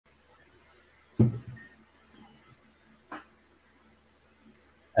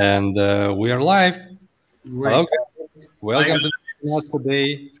And we are live. Great. Hello, guys. Welcome to us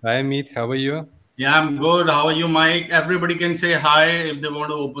today. Hi, Amit. How are you? Yeah, I'm good. How are you, Mike? Everybody can say hi if they want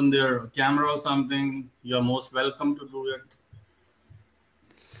to open their camera or something. You're most welcome to do it.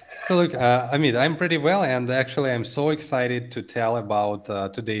 So, look, Amit, I'm pretty well. And actually, I'm so excited to tell about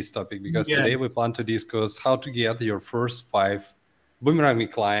today's topic because today we Yes. plan to discuss how to get your first 5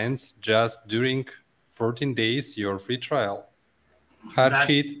 Boomerangme clients just during 14 days, your free trial. Hi, That's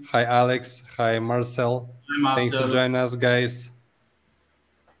Archit. Hi, Alex. Hi, Marcel. I'm Thanks for Afzal. joining us, guys.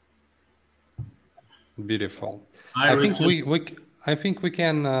 Beautiful. Hi, I think Rachel. we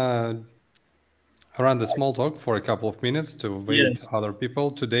can run the small talk for a couple of minutes to wait Yes. other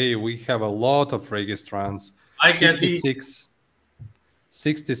people. Today we have a lot of registrants, Hi, Kathy.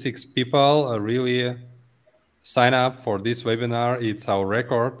 66 people really sign up for this webinar. It's our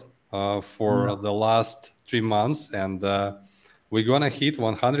record for the last 3 months, and we're gonna hit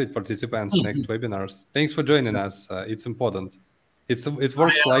 100 participants next webinars. Thanks for joining us. It's important. It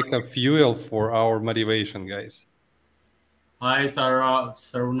works like a fuel for our motivation, guys. Hi, Sarah.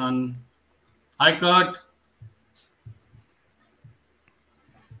 Sarunan. Hi, Kurt.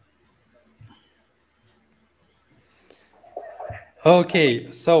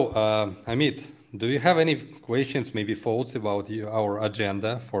 Okay, so Amit, do you have any questions, maybe thoughts about our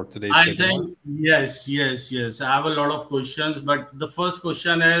agenda for today's I webinar? think yes. I have a lot of questions, but the first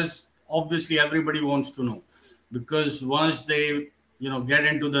question is obviously everybody wants to know because once they get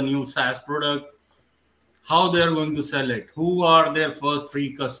into the new SaaS product, how they are going to sell it, who are their first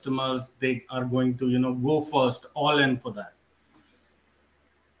 3 customers they are going to go first all in for that.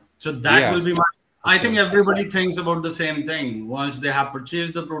 So that will be my I think everybody thinks about the same thing. Once they have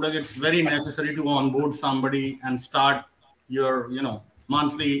purchased the product, it's very necessary to onboard somebody and start your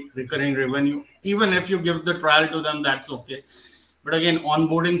monthly recurring revenue. Even if you give the trial to them, that's okay, but again,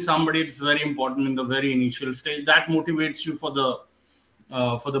 onboarding somebody, it's very important in the very initial stage. That motivates you for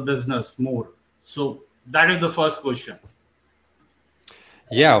the business more. So that is the first question.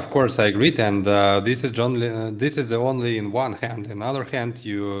 Yeah, of course, I agree. And this is the only in one hand. In other hand,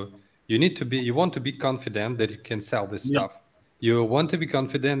 you want to be confident that you can sell this Yeah. stuff. You want to be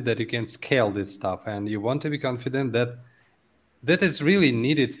confident that you can scale this stuff, and you want to be confident that that is really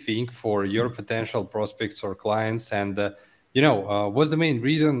needed thing for your potential prospects or clients. And what's the main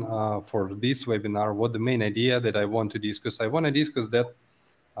reason for this webinar? What the main idea that I want to discuss? I want to discuss that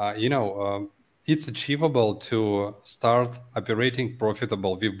it's achievable to start operating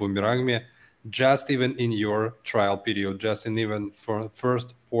profitable with Bomerangme just even in your trial period, just in even for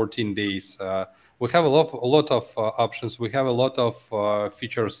first 14 days. We have a lot of options. We have a lot of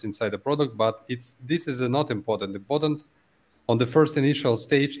features inside the product, but this is not important. Important on the first initial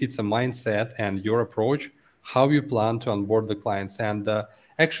stage, it's a mindset and your approach, how you plan to onboard the clients. And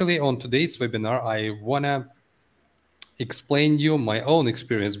actually, on today's webinar, I wanna explain you my own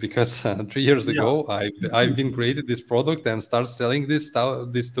experience because 3 years Yeah. ago I've been created this product and start selling this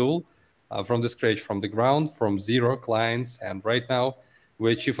tool from the scratch, from the ground, from 0 clients, and right now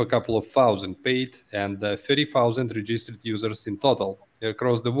we achieve a couple of thousand paid and 30,000 registered users in total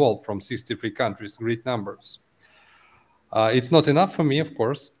across the world from 63 countries. Great numbers. It's not enough for me, of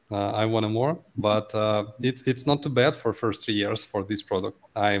course. I want more, but it's not too bad for first 3 years for this product.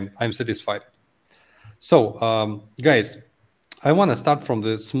 I'm satisfied. So, guys, I want to start from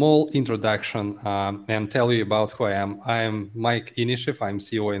the small introduction and tell you about who I am. I am Mike Inishev. I'm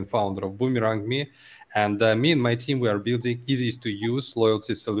CEO and founder of Bomerangme. And me and my team, we are building easy-to-use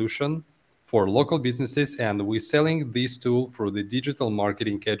loyalty solution for local businesses. And we're selling this tool through the digital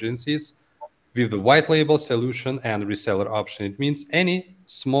marketing agencies with the white label solution and reseller option. It means any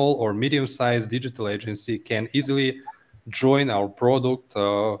small or medium-sized digital agency can easily join our product,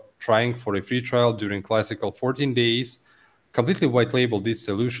 trying for a free trial during classical 14 days, completely white label this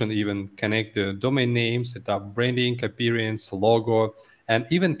solution, even connect the domain name, set up branding, appearance, logo, and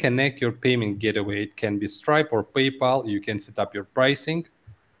even connect your payment gateway. It can be Stripe or PayPal. You can set up your pricing.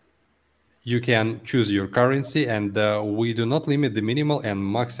 You can choose your currency, and we do not limit the minimal and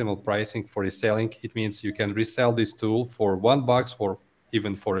maximal pricing for reselling. It means you can resell this tool for $1 or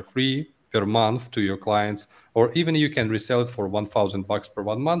even for a free per month to your clients, or even you can resell it for $1,000 per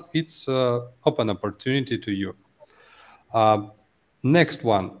 1 month. It's open opportunity to you. Next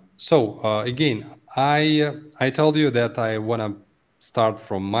one. So again, I told you that I want to start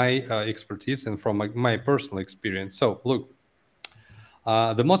from my expertise and from my personal experience. So look,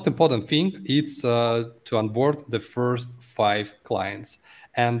 the most important thing is to onboard the first 5 clients.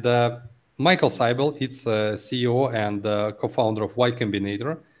 And Michael Seibel, it's CEO and co-founder of Y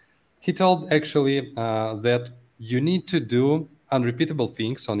Combinator. He told actually that you need to do unrepeatable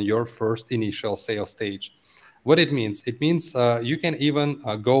things on your first initial sales stage. What it means? It means you can even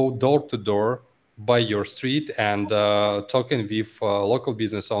go door to door by your street and talking with local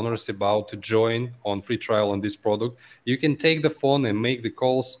business owners about to join on free trial on this product. You can take the phone and make the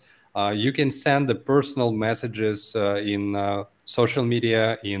calls. You can send the personal messages in social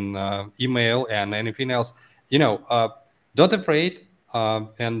media, in email, and anything else. Don't afraid,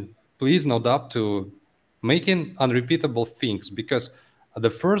 and please not up to making unrepeatable things, because the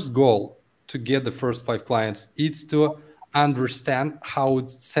first goal to get the first 5 clients is to understand how to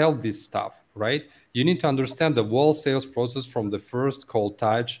sell this stuff, right? You need to understand the whole sales process from the first call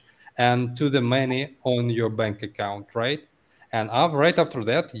touch and to the money on your bank account, right? And right after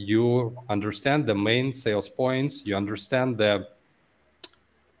that, you understand the main sales points, you understand the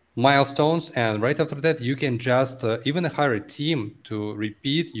milestones, and right after that, you can just even hire a team to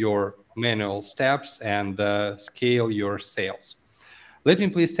repeat your manual steps and scale your sales. Let me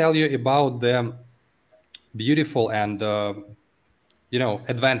please tell you about the beautiful and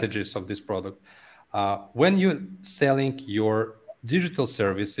advantages of this product. When you're selling your digital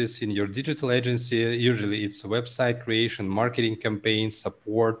services in your digital agency, usually it's website creation, marketing campaigns,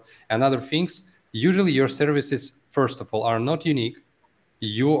 support, and other things. Usually your services, first of all, are not unique.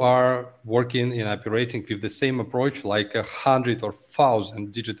 You are working and operating with the same approach like 100 or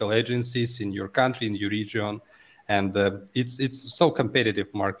 1,000 digital agencies in your country, in your region, and it's so competitive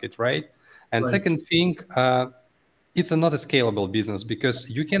market, right? And Right. second thing, it's not a scalable business, because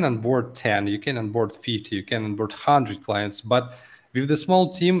you can onboard 10, you can onboard 50, you can onboard 100 clients, but with the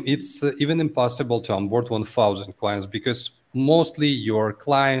small team, it's even impossible to onboard 1,000 clients, because mostly your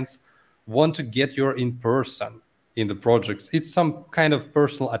clients want to get your in person in the projects. It's some kind of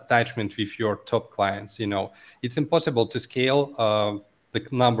personal attachment with your top clients. It's impossible to scale the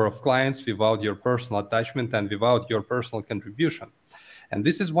number of clients without your personal attachment and without your personal contribution. And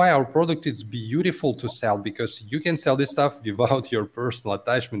this is why our product is beautiful to sell, because you can sell this stuff without your personal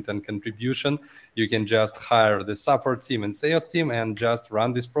attachment and contribution. You can just hire the support team and sales team and just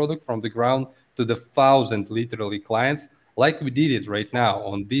run this product from the ground to the 1,000 literally clients, like we did it right now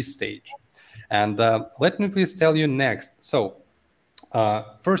on this stage. And let me please tell you next. So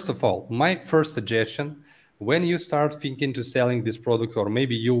first of all, my first suggestion, when you start thinking to selling this product, or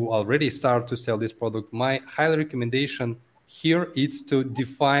maybe you already start to sell this product, my highly recommendation here is to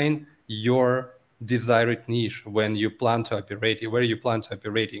define your desired niche when you plan to operate, where you plan to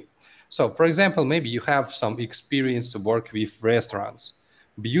operating. So for example, maybe you have some experience to work with restaurants.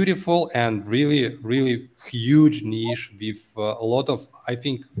 Beautiful and really, really huge niche with a lot of, I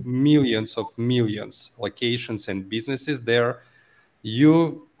think, millions locations and businesses there.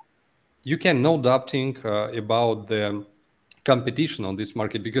 You can no doubting about the competition on this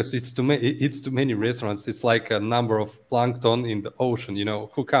market, because it's too many restaurants. It's like a number of plankton in the ocean.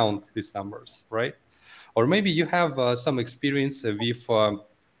 Who count these numbers, right? Or maybe you have some experience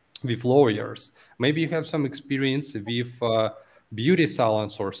with lawyers. Maybe you have some experience with beauty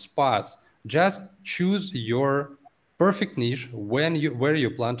salons or spas. Just choose your perfect niche where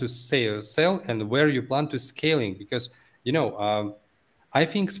you plan to sell and where you plan to scaling, because I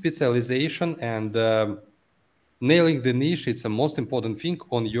think specialization and nailing the niche, it's the most important thing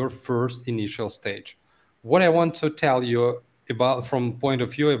on your first initial stage. What I want to tell you about from point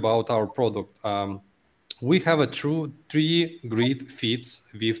of view about our product, we have a true 3 great fits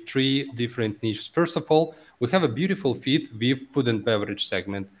with 3 different niches. First of all, we have a beautiful fit with food and beverage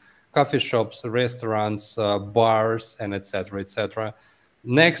segment, coffee shops, restaurants, bars, and etc., etc.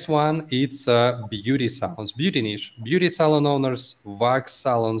 Next one, it's beauty salons, beauty niche, beauty salon owners, wax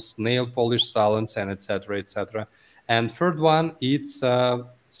salons, nail polish salons, and etc., etc. And third one, it's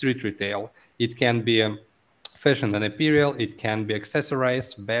street retail. It can be fashion and apparel, it can be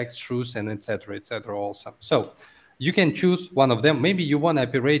accessories, bags, shoes, and etc., etc. also. So you can choose one of them. Maybe you want to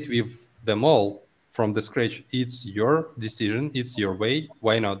operate with them all from the scratch. It's your decision, it's your way,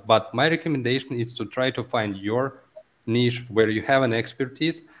 why not? But my recommendation is to try to find your niche where you have an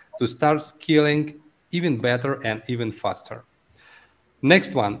expertise to start scaling even better and even faster.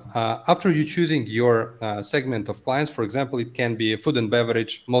 Next one, after you choosing your segment of clients, for example, it can be food and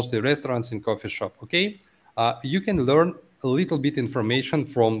beverage, mostly restaurants and coffee shop, okay? You can learn a little bit information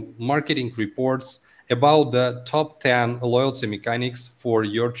from marketing reports about the top 10 loyalty mechanics for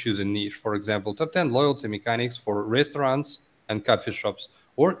your chosen niche. For example, top 10 loyalty mechanics for restaurants and coffee shops.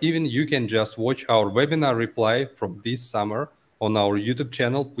 Or even you can just watch our webinar reply from this summer on our YouTube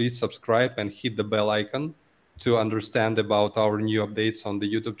channel. Please subscribe and hit the bell icon to understand about our new updates on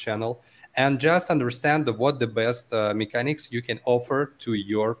the YouTube channel, and just understand what the best mechanics you can offer to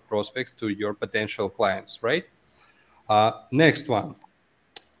your prospects, to your potential clients, right? Next one,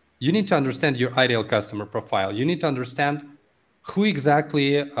 you need to understand your ideal customer profile. You need to understand who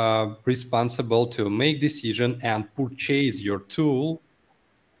exactly responsible to make decision and purchase your tool,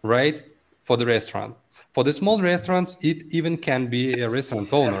 right, for the restaurant. For the small restaurants, it even can be a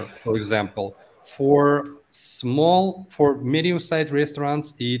restaurant owner, for example. For medium-sized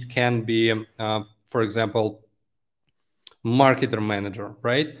restaurants, it can be, for example, marketer manager,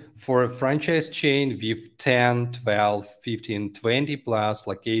 right? For a franchise chain with 10, 12, 15, 20 plus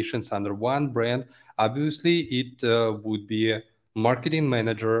locations under one brand, obviously it would be a marketing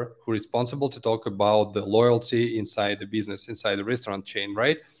manager who is responsible to talk about the loyalty inside the business, inside the restaurant chain,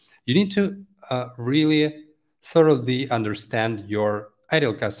 right? You need to really thoroughly understand your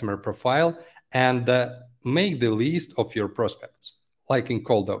ideal customer profile and make the list of your prospects, like in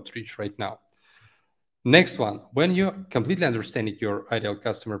cold outreach right now. Next one, when you completely understand your ideal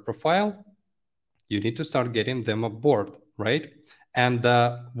customer profile, you need to start getting them aboard, right? And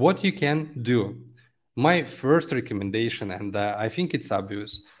what you can do, my first recommendation, and I think it's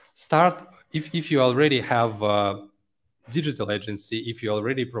obvious, start, if you already have a digital agency, if you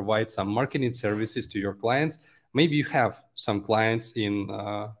already provide some marketing services to your clients, maybe you have some clients in who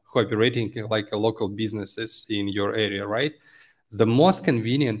are operating like a local businesses in your area, right? The most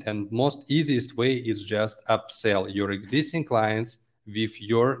convenient and most easiest way is just upsell your existing clients with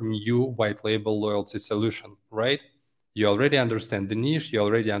your new white label loyalty solution, right? You already understand the niche, you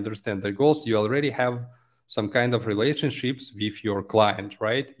already understand their goals, you already have some kind of relationships with your client,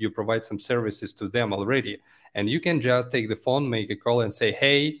 right? You provide some services to them already. And you can just take the phone, make a call and say,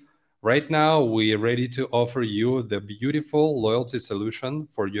 hey, right now we are ready to offer you the beautiful loyalty solution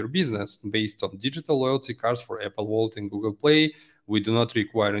for your business based on digital loyalty cards for Apple Wallet and Google Play. We do not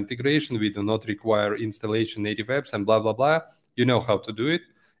require integration. We do not require installation native apps and blah, blah, blah. You know how to do it.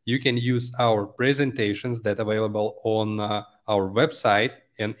 You can use our presentations that are available on our website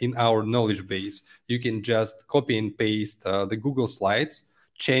and in our knowledge base. You can just copy and paste the Google slides,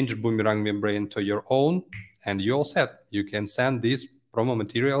 change Bomerangme brand to your own, and you're all set. You can send these promo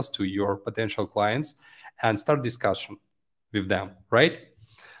materials to your potential clients and start discussion with them, right?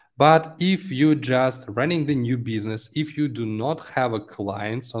 But if you just running the new business, if you do not have a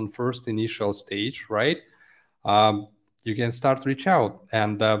clients on first initial stage, right? You can start reach out.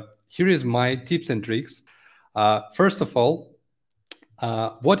 And here is my tips and tricks. First of all,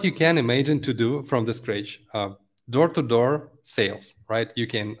 what you can imagine to do from the scratch, door-to-door sales, right? You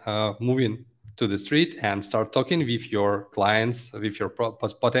can move in to the street and start talking with your clients, with your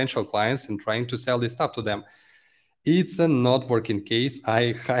potential clients, and trying to sell this stuff to them. It's a not working case.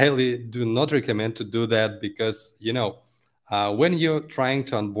 I highly do not recommend to do that because, you know, when you're trying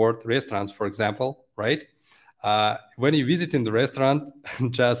to onboard restaurants, for example, right? When you visit in the restaurant,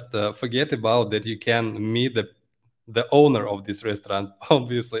 just forget about that you can meet the owner of this restaurant.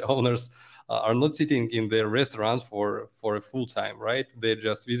 Obviously, owners are not sitting in their restaurant for a full time, right? They're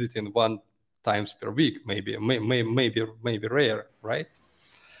just visiting one times per week, maybe rare, right?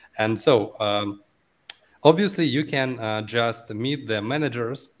 And so obviously you can just meet the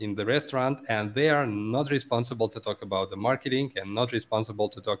managers in the restaurant, and they are not responsible to talk about the marketing and not responsible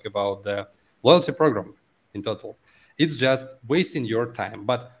to talk about the loyalty program in total. It's just wasting your time.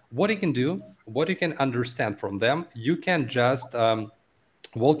 But what you can do, what you can understand from them, you can just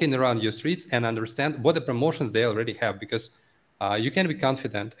walking around your streets and understand what the promotions they already have, because you can be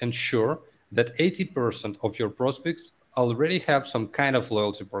confident and sure that 80% of your prospects already have some kind of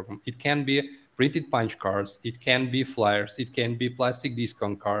loyalty program. It can be printed punch cards, it can be flyers, it can be plastic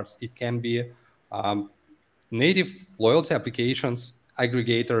discount cards, it can be native loyalty applications,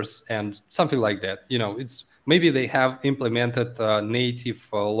 aggregators, and something like that. You know, it's maybe they have implemented native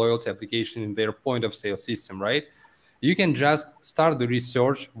loyalty application in their point of sale system, right? You can just start the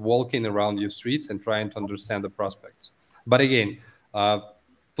research walking around your streets and trying to understand the prospects. But again,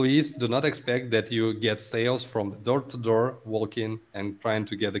 please do not expect that you get sales from the door-to-door walking and trying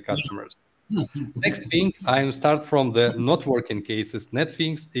to get the customers. Next thing, I start from the not working cases. Next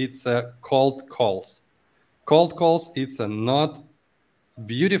things, it's cold calls. Cold calls, it's a not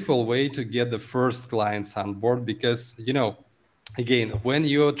beautiful way to get the first clients on board because, you know, again, when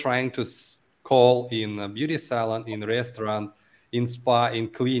you're trying to call in a beauty salon, in restaurant, in spa, in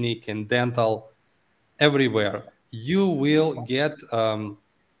clinic, in dental, everywhere, you will get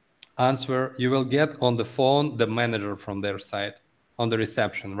answer, you will get on the phone the manager from their side on the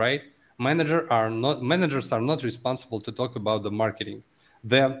reception, right? Managers are not responsible to talk about the marketing.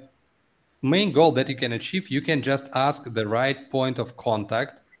 The main goal that you can achieve, you can just ask the right point of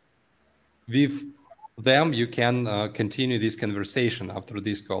contact with them, you can continue this conversation after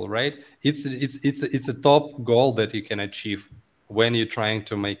this call, right? It's a top goal that you can achieve when you're trying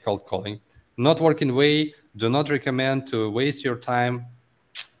to make cold calling. Not working way. Do not recommend to waste your time.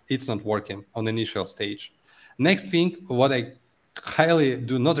 It's not working on the initial stage. Next thing, what I highly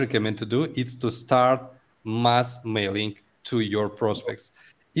do not recommend to do is to start mass mailing to your prospects.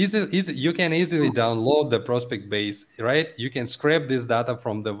 You can easily download the prospect base, right? You can scrape this data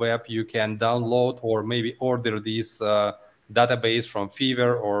from the web. You can download or maybe order this database from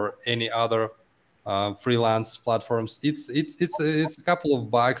Fiverr or any other freelance platforms. It's a couple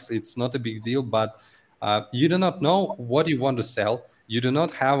of bucks. It's not a big deal, but you do not know what you want to sell. You do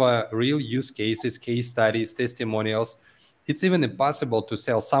not have a real use cases, case studies, testimonials. It's even impossible to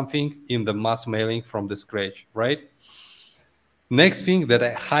sell something in the mass mailing from the scratch, right? Next thing that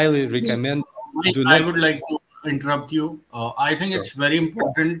I highly recommend, I would like to interrupt you. I think it's very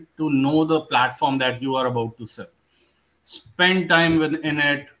important to know the platform that you are about to sell. Spend time within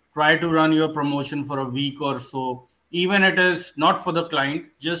it. Try to run your promotion for a week or so. Even it is not for the client,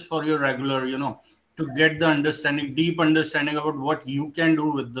 just for your regular, to get the understanding, deep understanding about what you can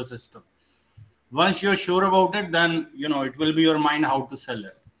do with the system. Once you're sure about it, then it will be your mind how to sell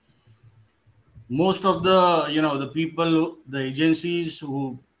it. Most of the people, the agencies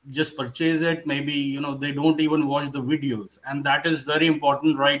who just purchase it, maybe they don't even watch the videos, and that is very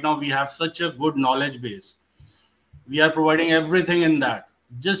important. Right now we have such a good knowledge base. We are providing everything in that.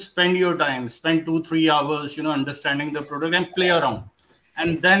 Just spend your time, spend 2-3 hours understanding the product and play around,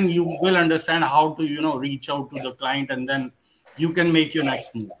 and then you will understand how to reach out to the client, and then you can make your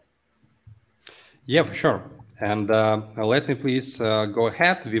next move. Yeah, for sure. And let me please go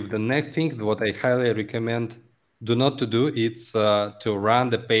ahead with the next thing. What I highly recommend do not to do, it's to run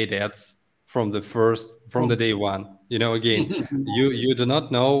the paid ads from the day one. Again, you do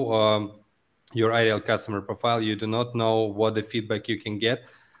not know your ideal customer profile. You do not know what the feedback you can get.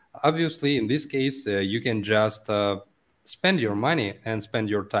 Obviously, in this case, you can just spend your money and spend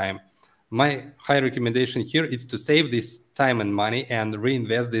your time. My high recommendation here is to save this time and money and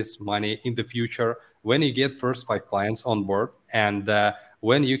reinvest this money in the future when you get first 5 clients on board, and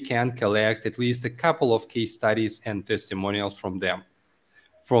when you can collect at least a couple of case studies and testimonials from them.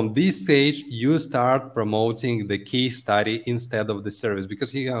 From this stage, you start promoting the case study instead of the service,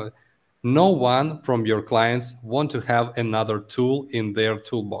 because no one from your clients want to have another tool in their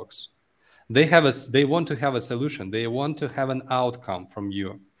toolbox. They want to have a solution. They want to have an outcome from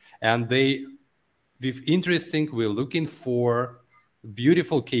you. And we're looking for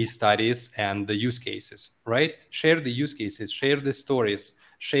beautiful case studies and the use cases, right? Share the use cases, share the stories,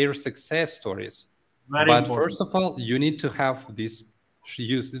 share success stories. Very but important. First of all, you need to have these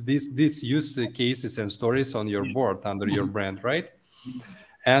use cases and stories on your board under your brand, right?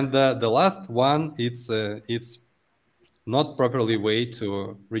 And the last one, it's not properly way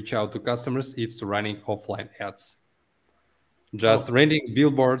to reach out to customers. It's to running offline ads. Just renting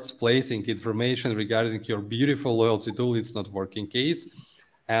billboards, placing information regarding your beautiful loyalty tool, it's not working case.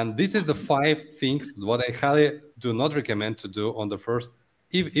 And this is the 5 things what I highly do not recommend to do on the first,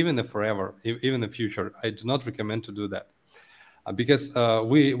 even forever, even in the future. I do not recommend to do that. Because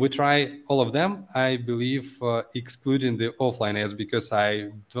we try all of them, I believe, excluding the offline ads, because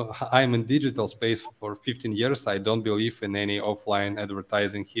I'm in digital space for 15 years. I don't believe in any offline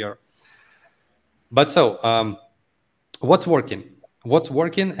advertising here. But so, what's working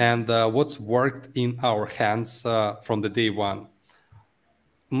and what's worked in our hands from the day one?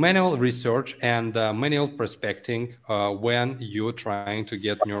 Manual research and manual prospecting when you're trying to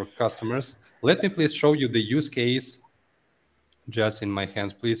get new customers. Let me please show you the use case just in my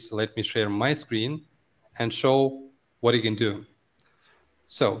hands. Please let me share my screen and show what you can do.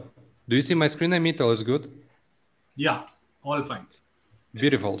 So, do you see my screen, Amit? All is good? Yeah, all fine.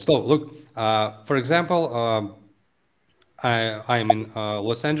 Beautiful. So, look, for example, I'm in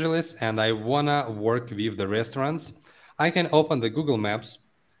Los Angeles and I wanna work with the restaurants. I can open the Google Maps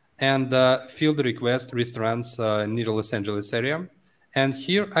and field request restaurants near Los Angeles area. And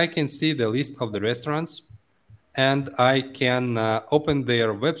here I can see the list of the restaurants, and I can open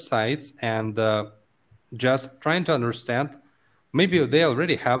their websites and just trying to understand. Maybe they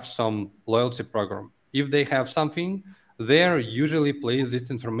already have some loyalty program. If they have something, they usually place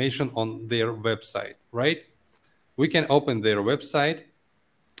this information on their website, right? We can open their website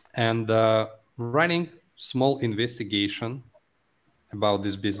and running small investigation about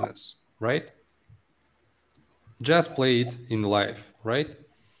this business, right? Just play it in live, right?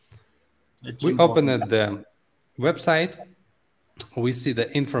 We open the website, we see the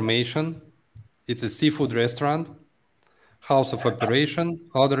information. It's a seafood restaurant. Hours of operation,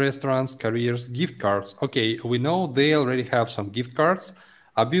 other restaurants, careers, gift cards. Okay, we know they already have some gift cards.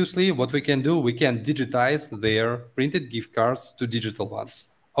 Obviously, what we can do, we can digitize their printed gift cards to digital ones.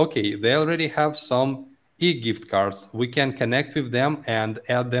 Okay, they already have some e-gift cards. We can connect with them and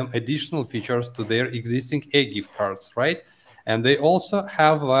add them additional features to their existing e-gift cards, right? And they also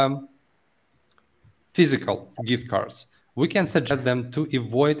have physical gift cards. We can suggest them to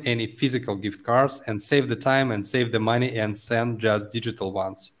avoid any physical gift cards and save the time and save the money and send just digital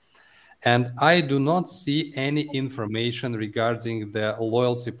ones. And I do not see any information regarding the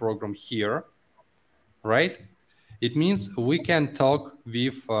loyalty program here, right? It means we can talk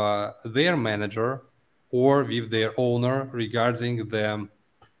with their manager or with their owner regarding the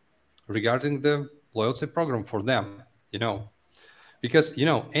loyalty program for them, because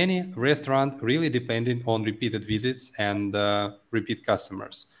any restaurant really depending on repeated visits and repeat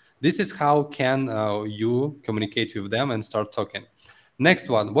customers. This is how can you communicate with them and start talking. Next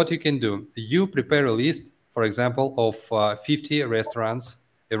one, what you can do, you prepare a list, for example, of 50 restaurants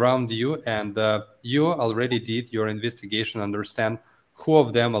around you, and you already did your investigation, understand who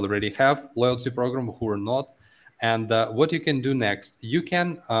of them already have loyalty program, who are not. And what you can do next, you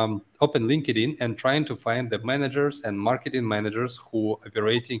can open LinkedIn and trying to find the managers and marketing managers who are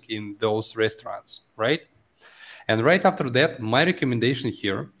operating in those restaurants, right? And right after that, my recommendation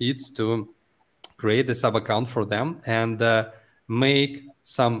here is to create a sub account for them and make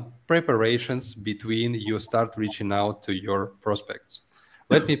some preparations between you start reaching out to your prospects.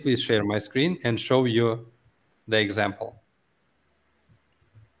 Let me please share my screen and show you the example.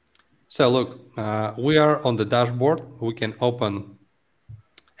 So look, we are on the dashboard. We can open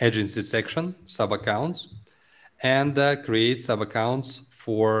agency section, sub accounts, and create sub accounts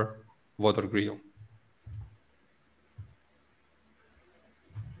for Water Grill.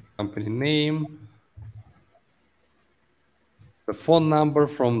 Company name, the phone number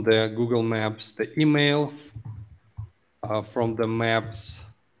from the Google Maps, the email from the maps,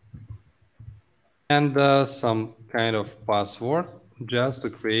 and some kind of password just to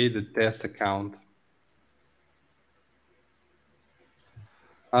create the test account.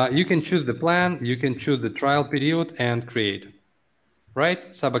 You can choose the plan, you can choose the trial period and create,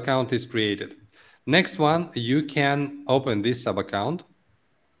 right? Sub account is created. Next one, you can open this sub account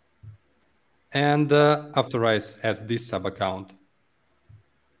and authorize as this sub account.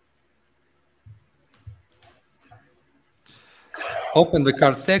 Open the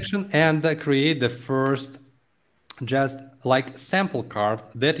card section and create the first just like sample card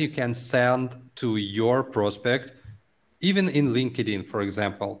that you can send to your prospect, even in LinkedIn, for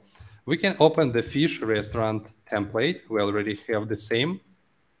example. We can open the fish restaurant template. We already have the same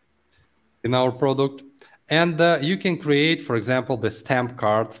in our product. And you can create, for example, the stamp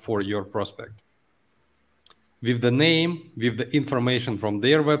card for your prospect with the name, with the information from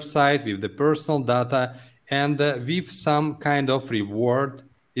their website, with the personal data, and with some kind of reward.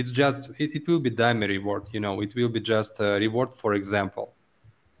 It's just, it will be dummy reward, it will be just a reward, for example.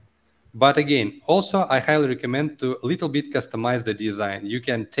 But again, also I highly recommend to a little bit customize the design. You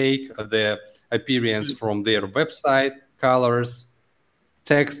can take the appearance from their website, colors,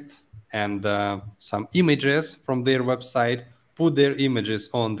 text, and some images from their website, put their images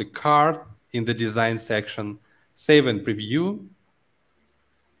on the card in the design section, save and preview,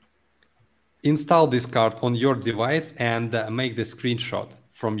 install this card on your device and make the screenshot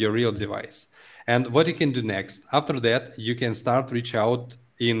from your real device. And what you can do next, after that, you can start reach out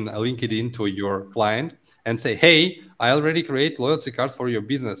in LinkedIn to your client and say, hey, I already create loyalty card for your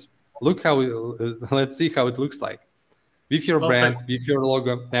business. Look how, let's see how it looks like with your brand, with your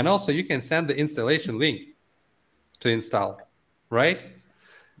logo. And also you can send the installation link to install, right?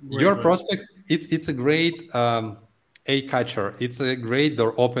 Your prospect, it's a great a catcher. It's a great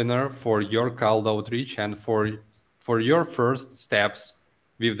door opener for your cold outreach and for your first steps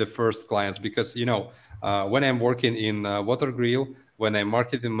with the first clients. Because, when I'm working in Water Grill, when I'm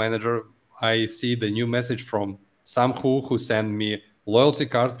marketing manager, I see the new message from some who send me loyalty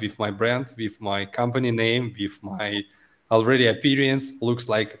card with my brand, with my company name, with my already appearance, looks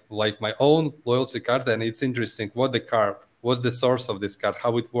like my own loyalty card. And it's interesting what the card, what's the source of this card,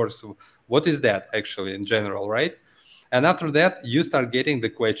 how it works, what is that actually in general, right? And after that, you start getting the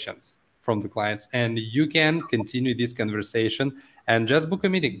questions from the clients and you can continue this conversation and just book a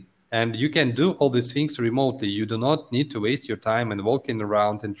meeting. And you can do all these things remotely. You do not need to waste your time and walking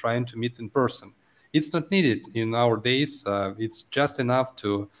around and trying to meet in person. It's not needed in our days. It's just enough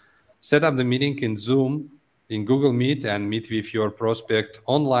to set up the meeting in Zoom, in Google Meet, and meet with your prospect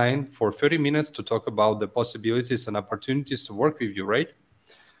online for 30 minutes to talk about the possibilities and opportunities to work with you, right?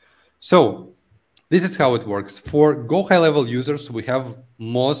 So This is how it works. For Go High Level users, we have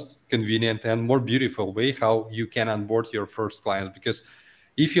most convenient and more beautiful way how you can onboard your first clients. Because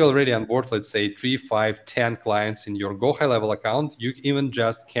if you already onboard, let's say 3, 5, 10 clients in your Go High Level account, you even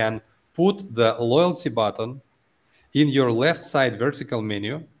just can put the loyalty button in your left side vertical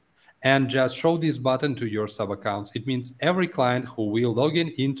menu and just show this button to your sub accounts. It means every client who will log in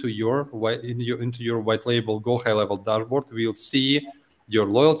into your white label Go High Level dashboard will see your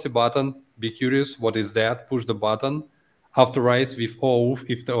loyalty button. Be curious, what is that? Push the button, authorize with OAuth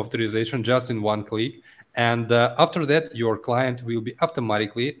if the authorization just in one click. And after that, your client will be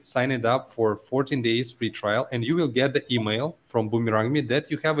automatically signed up for 14 days free trial, and you will get the email from Bomerangme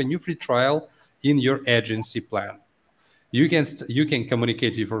that you have a new free trial in your agency plan. You can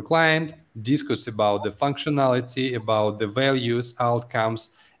communicate with your client, discuss about the functionality, about the values, outcomes,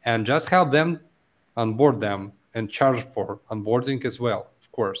 and just help them onboard them and charge for onboarding as well,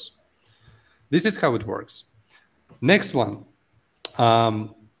 of course. This is how it works. Next one.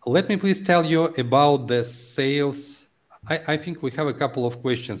 Let me please tell you about the sales. I think we have a couple of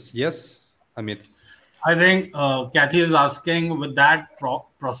questions. Yes, Amit? I think Kathy is asking, with that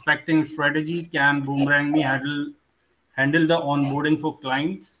prospecting strategy, can Bomerangme handle the onboarding for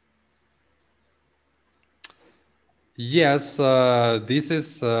clients? Yes, this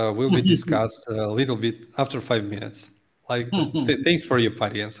is will be discussed a little bit after 5 minutes. Like, thanks for your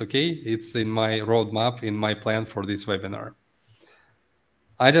patience. Okay, it's in my roadmap, in my plan for this webinar.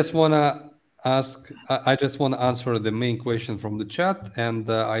 I just wanna answer the main question from the chat, and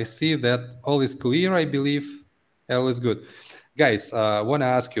I see that all is clear. I believe all is good. Guys, I want to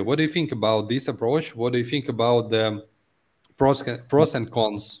ask you, what do you think about this approach? What do you think about the pros and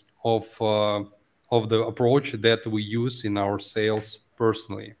cons of the approach that we use in our sales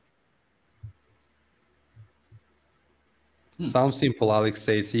personally? Sounds simple, Alex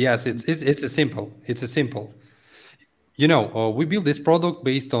says. Yes, it's a simple. It's a simple. You know, we build this product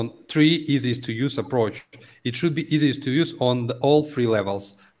based on 3 easiest to use approach. It should be easiest to use on all 3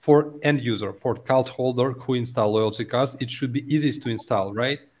 levels. For end user, for card holder who install loyalty cards, it should be easiest to install,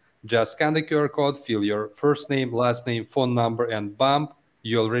 right? Just scan the QR code, fill your first name, last name, phone number, and bam,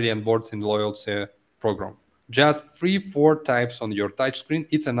 you already on board in the loyalty program. Just 3-4 types on your touch screen,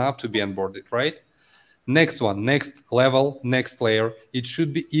 it's enough to be onboarded, right? Next one, next level, next layer, it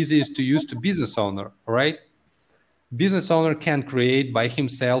should be easiest to use to business owner, right? Business owner can create by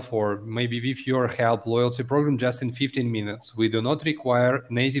himself or maybe with your help loyalty program just in 15 minutes. We do not require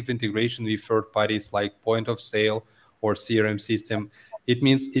native integration with third parties like point of sale or CRM system. It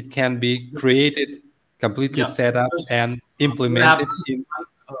means it can be created, completely set up and implemented.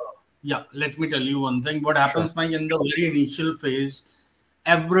 Let me tell you one thing. What happens, Mike, in the very initial phase,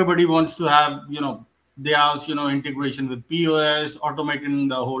 everybody wants to have, they ask, integration with POS, automating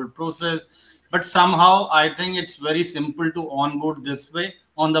the whole process. But somehow I think it's very simple to onboard this way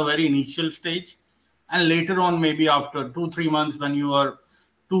on the very initial stage. And later on, maybe after 2-3 months, when you are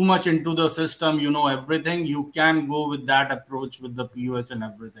too much into the system, everything, you can go with that approach with the POS and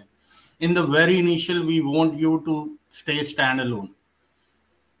everything. In the very initial, we want you to stay standalone.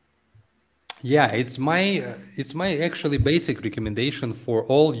 Yeah, it's my actually basic recommendation for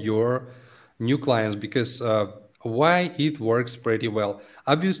all your new clients, because why it works pretty well.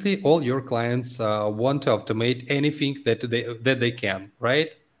 Obviously, all your clients want to automate anything that they can,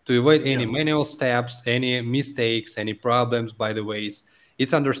 right? To avoid any manual steps, any mistakes, any problems by the ways.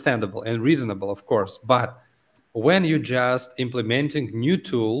 It's understandable and reasonable, of course. But when you just implementing new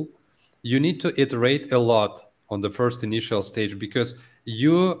tool, you need to iterate a lot on the first initial stage, because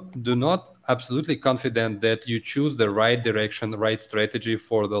you do not absolutely confident that you choose the right direction, the right strategy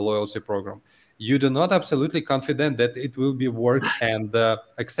for the loyalty program. You do not absolutely confident that it will be works and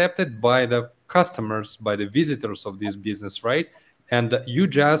accepted by the customers, by the visitors of this business, right? And you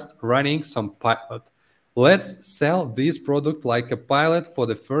just running some pilot. Let's sell this product like a pilot for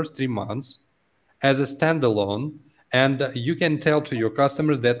the first 3 months as a standalone. And you can tell to your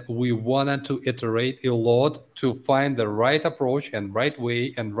customers that we wanted to iterate a lot to find the right approach and right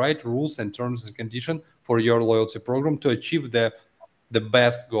way and right rules and terms and conditions for your loyalty program to achieve the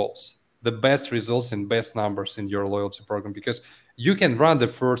best goals, the best results and best numbers in your loyalty program. Because you can run the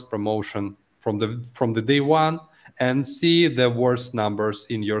first promotion from the day one and see the worst numbers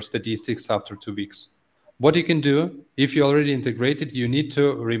in your statistics after 2 weeks. What you can do, if you already integrated, you need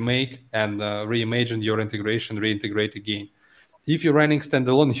to remake and reimagine your integration, reintegrate again. If you're running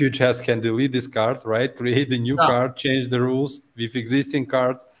standalone, you just can delete this card, right? Create a new card, change the rules with existing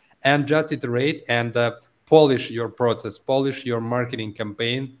cards, and just iterate and polish your process, polish your marketing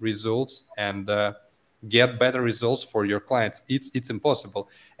campaign results, and get better results for your clients. It's impossible.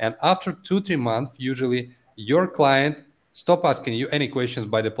 And after 2-3 months, usually your client stop asking you any questions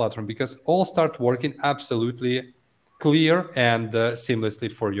by the platform, because all start working absolutely clear and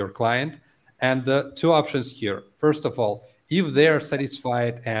seamlessly for your client. And two options here. First of all, if they are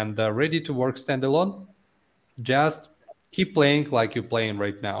satisfied and ready to work standalone, just keep playing like you're playing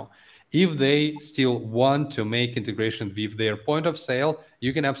right now. If they still want to make integration with their point of sale,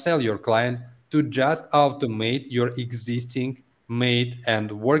 you can upsell your client to just automate your existing made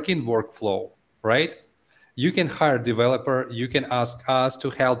and working workflow, right? You can hire a developer. You can ask us to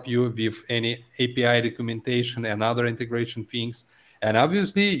help you with any API documentation and other integration things. And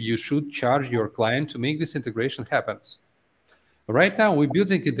obviously, you should charge your client to make this integration happens. Right now, we're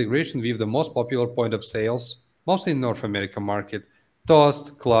building integration with the most popular point of sales, mostly in North America market: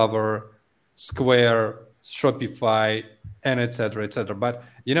 Toast, Clover, Square, Shopify, and etc., etc. But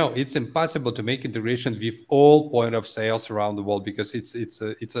it's impossible to make integration with all point of sales around the world, because it's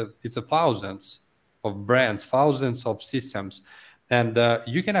a thousands of brands, thousands of systems, and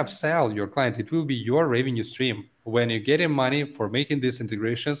you can upsell your client. It will be your revenue stream when you get in money for making these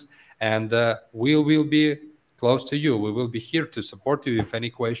integrations, and we will be close to you. We will be here to support you with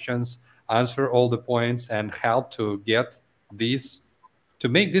any questions, answer all the points, and help to get this, to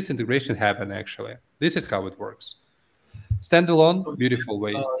make this integration happen. Actually, this is how it works. Standalone, beautiful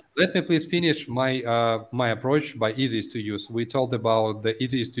way. Let me please finish my approach by easiest to use. We talked about the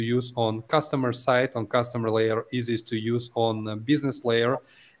easiest to use on customer side, on customer layer, easiest to use on business layer,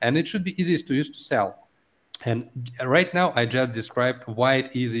 and it should be easiest to use to sell. And right now, I just described why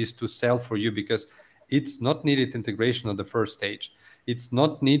it easiest to sell for you, because it's not needed integration on the first stage. It's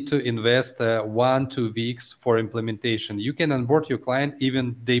not need to invest 1-2 weeks for implementation. You can onboard your client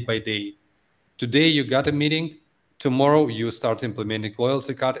even day by day. Today you got a meeting. Tomorrow you start implementing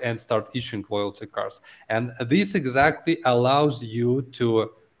loyalty card and start issuing loyalty cards. And this exactly allows you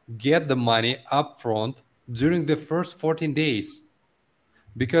to get the money upfront during the first 14 days.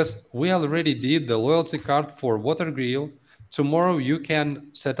 Because we already did the loyalty card for Water Grill. Tomorrow you can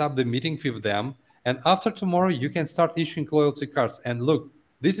set up the meeting with them. And after tomorrow, you can start issuing loyalty cards. And look,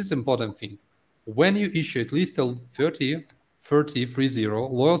 this is important thing. When you issue at least 30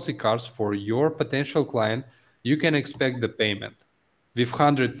 loyalty cards for your potential client, you can expect the payment with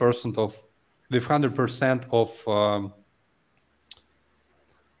 100%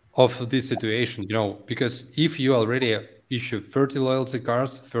 of this situation. Because if you already issue 30 loyalty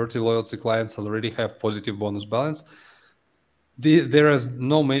cards, 30 loyalty clients already have positive bonus balance. There is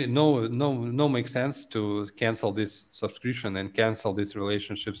no make sense to cancel this subscription and cancel these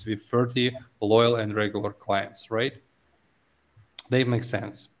relationships with 30 loyal and regular clients, right? They make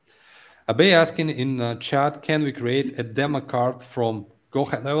sense. Abe asking in chat, can we create a demo card from Go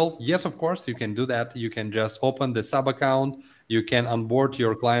High Level? Yes, of course, you can do that. You can just open the sub account. You can onboard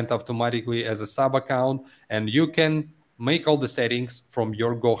your client automatically as a sub account, and you can make all the settings from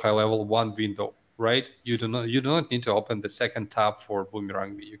your Go High Level one window. Right? You do not need to open the second tab for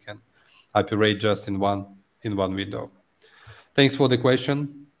Bomerangme. You can operate just in one window. Thanks for the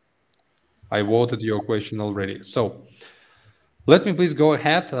question. I voted your question already. So let me please go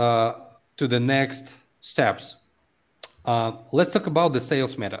ahead to the next steps. Let's talk about the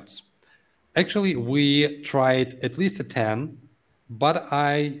sales methods. Actually, we tried at least 10, but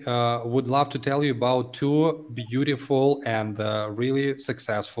I would love to tell you about 2 beautiful and really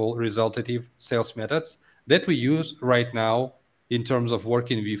successful resultative sales methods that we use right now in terms of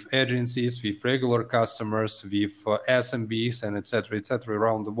working with agencies, with regular customers, with SMBs, and et cetera,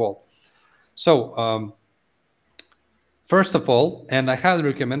 around the world. So first of all, and I highly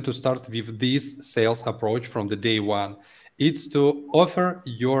recommend to start with this sales approach from the day one, it's to offer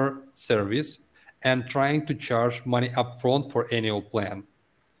your service and trying to charge money upfront for annual plan.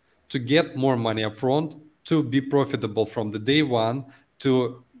 To get more money upfront, to be profitable from the day one,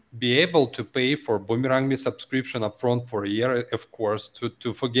 to be able to pay for Bomerangme subscription upfront for a year, of course,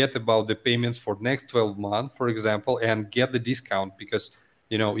 to forget about the payments for next 12 months, for example, and get the discount, because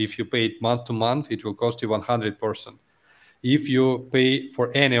if you pay it month to month, it will cost you 100%. If you pay for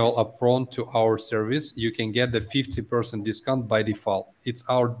annual upfront to our service, you can get the 50% discount by default. It's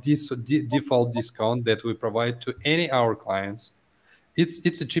our default discount that we provide to any our clients. It's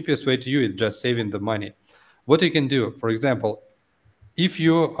the cheapest way to use it, just saving the money. What you can do, for example, if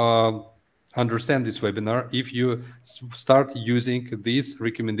you understand this webinar, if you start using these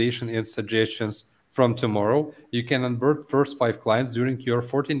recommendations and suggestions from tomorrow, you can onboard first 5 clients during your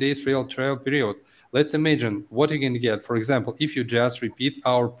 14 days real trial period. Let's imagine what you can get. For example, if you just repeat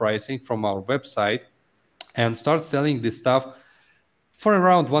our pricing from our website and start selling this stuff for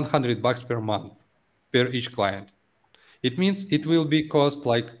around $100 per month. per each client. It means it will be cost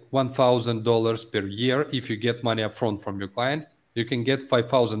like $1,000 per year if you get money upfront from your client. You can get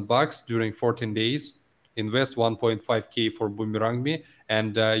 $5,000 during 14 days, invest 1.5K for Bomerangme,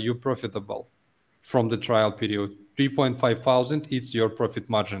 and you're profitable from the trial period. 3.5 thousand, it's your profit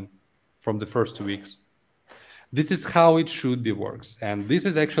margin from the first 2 weeks. This is how it should be works. And this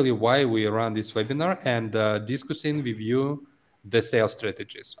is actually why we run this webinar and discussing with you the sales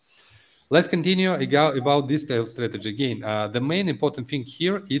strategies. Let's continue about this sales strategy again. The main important thing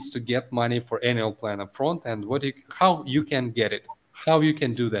here is to get money for annual plan upfront and how you can get it, how you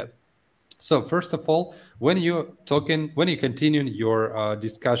can do that. So first of all, when you continue your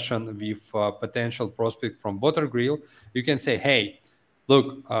discussion with potential prospect from Watergrill, you can say, hey,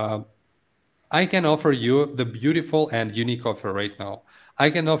 look, I can offer you the beautiful and unique offer right now. I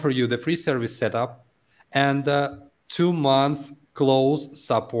can offer you the free service setup and 2-month close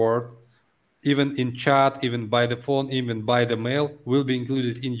support, even in chat, even by the phone, even by the mail, will be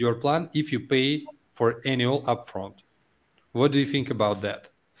included in your plan if you pay for annual upfront. What do you think about that?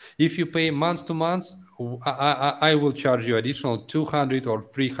 If you pay month to month, I will charge you additional 200 or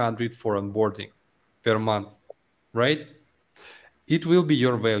 300 for onboarding per month, right? It will be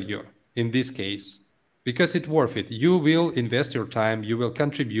your value in this case because it's worth it. You will invest your time, you will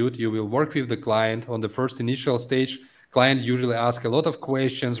contribute, you will work with the client on the first initial stage. Client usually asks a lot of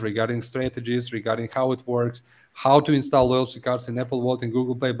questions regarding strategies, regarding how it works, how to install loyalty cards in Apple Wallet and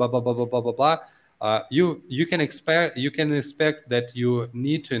Google Pay, blah blah blah blah blah blah blah. You can expect that you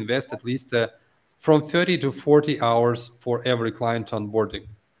need to invest at least from 30 to 40 hours for every client onboarding.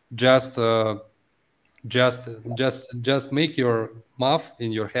 Just make your math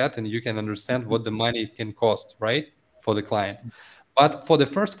in your head and you can understand what the money can cost, right, for the client. But for the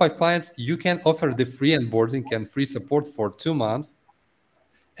first 5 clients, you can offer the free onboarding and free support for 2 months.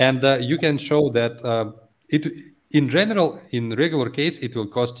 And you can show that in general, in regular case, it will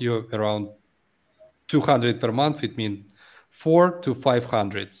cost you around 200 per month. It means 4 to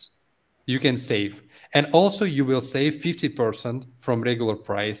 500 you can save. And also you will save 50% from regular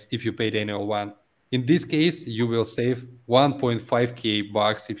price if you paid annual one. In this case, you will save 1.5K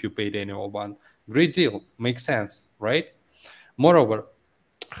bucks if you paid annual one. Great deal. Makes sense, right? Moreover,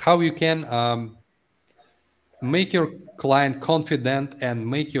 how you can make your client confident and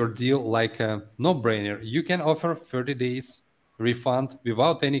make your deal like a no-brainer. You can offer 30 days refund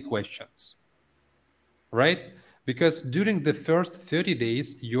without any questions, right? Because during the first 30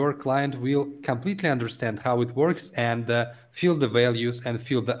 days, your client will completely understand how it works and feel the values and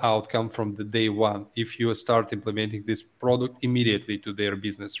feel the outcome from the day one if you start implementing this product immediately to their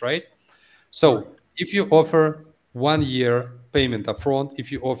business, right? So if you offer 1 year payment upfront,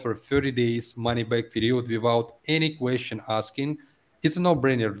 if you offer 30 days money back period without any question asking, it's a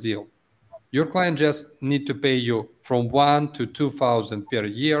no-brainer deal. Your client just need to pay you from 1 to 2,000 per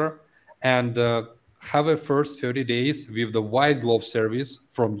year and have a first 30 days with the white glove service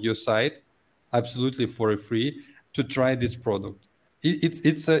from your side, absolutely for free, to try this product.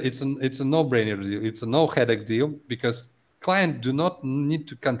 It's a no-brainer deal. It's a no headache deal because client do not need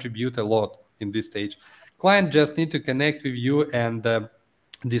to contribute a lot in this stage. Client just need to connect with you and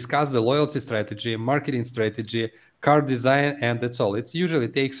discuss the loyalty strategy, marketing strategy, card design, and that's all. It usually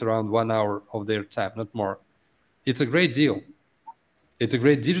takes around 1 hour of their time, not more. It's a great deal. It's a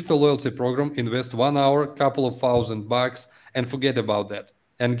great digital loyalty program. Invest 1 hour, couple of $1,000 and forget about that.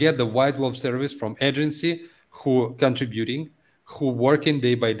 And get the white glove service from agency who contributing, who working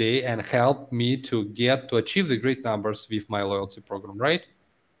day by day and help me to achieve the great numbers with my loyalty program, right?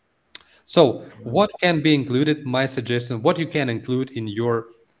 So what can be included, my suggestion, what you can include in your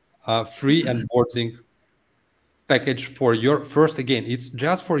free onboarding package for your first, again, it's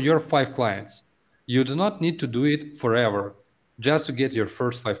just for your 5 clients. You do not need to do it forever just to get your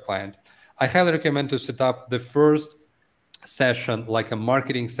first 5 clients. I highly recommend to set up the first session, like a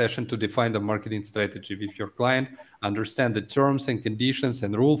marketing session, to define the marketing strategy with your client, understand the terms and conditions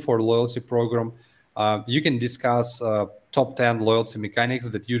and rule for loyalty program. You can discuss top 10 loyalty mechanics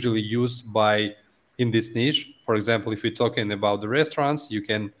that usually used in this niche. For example, if we're talking about the restaurants, you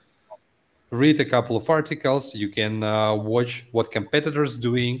can read a couple of articles, you can watch what competitors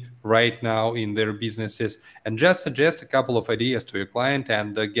doing right now in their businesses, and just suggest a couple of ideas to your client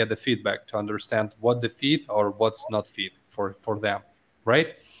and get the feedback to understand what the fit or what's not fit for them,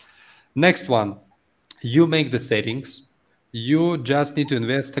 right? Next one, you make the settings. You just need to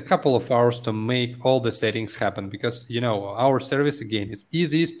invest a couple of hours to make all the settings happen because, you know, our service, again, is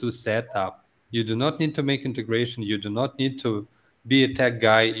easiest to set up. You do not need to make integration. You do not need to be a tech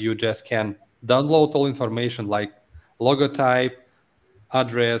guy. You just can download all information like logo type,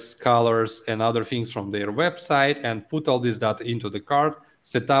 address, colors, and other things from their website, and put all this data into the card,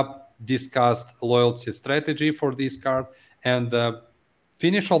 set up discussed loyalty strategy for this card, and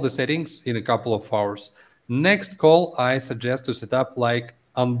finish all the settings in a couple of hours. Next call, I suggest to set up like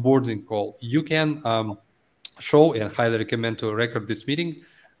onboarding call. You can show, and highly recommend to record this meeting,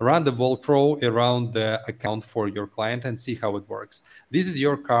 run the walkthrough around the account for your client and see how it works. This is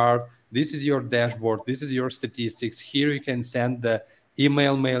your card, this is your dashboard, this is your statistics. Here you can send the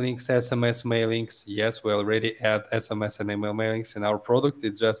email mailings, SMS mailings. Yes, we already add SMS and email mailings in our product.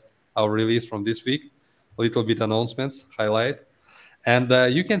 It's just our release from this week. A little bit announcements, highlight. And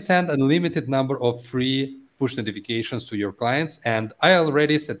you can send an unlimited number of free push notifications to your clients. And I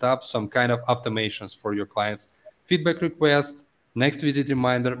already set up some kind of automations for your clients. Feedback request, next visit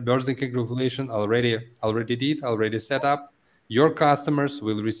reminder, birthday congratulations, already set up. Your customers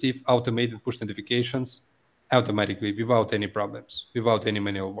will receive automated push notifications automatically without any problems, without any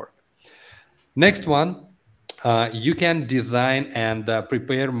manual work. Next one, you can design and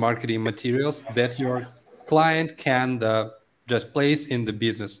prepare marketing materials that your client can just place in the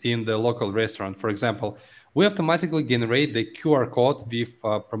business, in the local restaurant. For example, we automatically generate the QR code with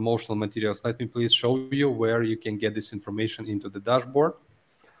promotional materials. Let me please show you where you can get this information into the dashboard.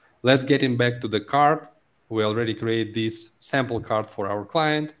 Let's get in back to the card. We already create this sample card for our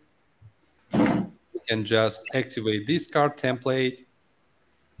client. We can just activate this card template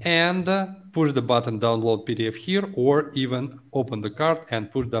and push the button download PDF here, or even open the card and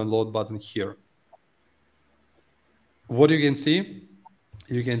push download button here. What you can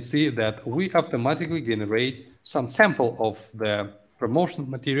see that we automatically generate some sample of the promotional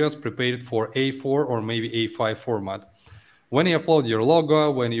materials prepared for A4 or maybe A5 format. When you upload your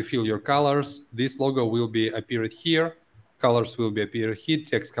logo, when you fill your colors, this logo will be appeared here, colors will be appeared here,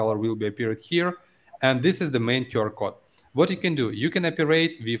 text color will be appeared here, and this is the main QR code. What you can do, you can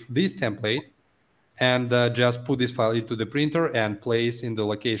operate with this template and just put this file into the printer and place in the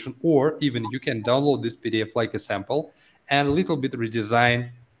location, or even you can download this PDF like a sample and a little bit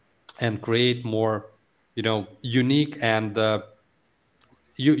redesign and create more, unique, and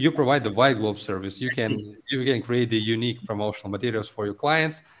you provide the white glove service. You can create the unique promotional materials for your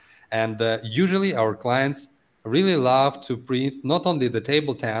clients, and usually our clients really love to print not only the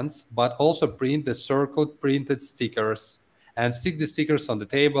table tents but also print the circled printed stickers and stick the stickers on the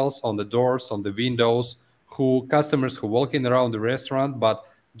tables, on the doors, on the windows. Customers who walking around the restaurant but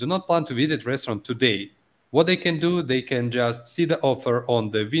do not plan to visit restaurant today, what they can do, they can just see the offer on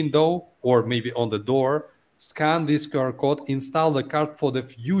the window or maybe on the door, scan this QR code, install the card for the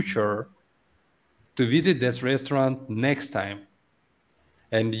future to visit this restaurant next time.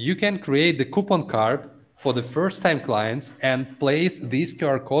 And you can create the coupon card for the first-time clients and place this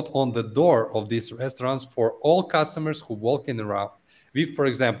QR code on the door of these restaurants for all customers who walk in around. With, for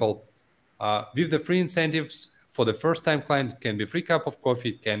example, with the free incentives for the first-time client, it can be free cup of coffee,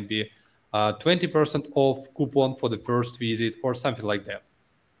 it can be 20% off coupon for the first visit or something like that.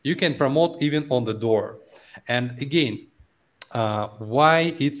 You can promote even on the door. And again,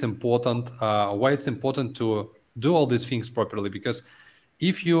 why it's important to do all these things properly, because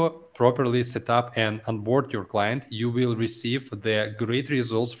if you properly set up and onboard your client, you will receive the great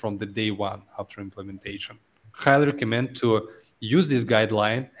results from the day one after implementation. Highly recommend to use this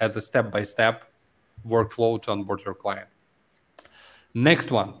guideline as a step-by-step workflow to onboard your client.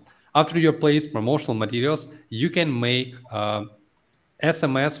 Next one, after you place promotional materials, you can make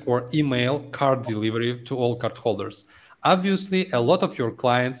SMS or email card delivery to all cardholders. Obviously, a lot of your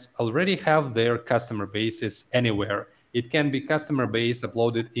clients already have their customer bases anywhere. It can be customer base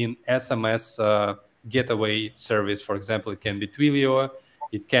uploaded in SMS gateway service. For example, it can be Twilio,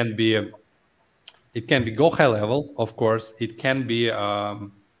 it can be Go High Level, of course. It can be,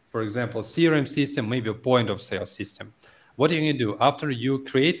 for example, CRM system, maybe a point of sale system. What you can do after you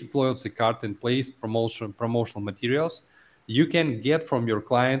create loyalty card and place promotional materials, you can get from your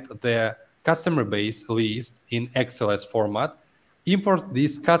client the customer base list in XLS format. Import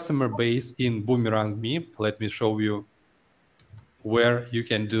this customer base in Bomerangme. Let me show you where you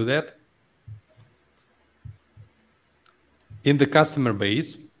can do that. In the customer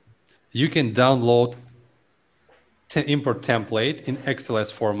base, you can download import template in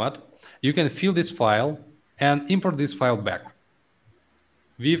XLS format. You can fill this file and import this file back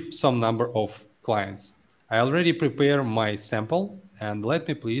with some number of clients. I already prepared my sample, and let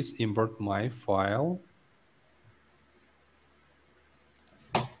me please import my file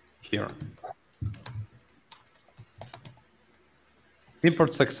here.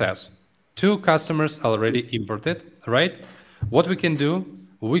 Import success. 2 customers already imported, right? What we can do,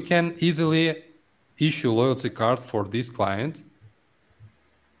 we can easily issue loyalty card for this client.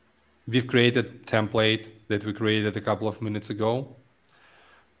 We've created template that we created a couple of minutes ago.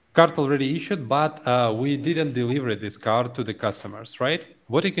 Card already issued, but we didn't deliver this card to the customers, right?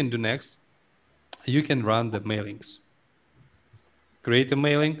 What you can do next, you can run the mailings. Create a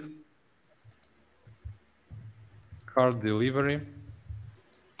mailing, card delivery,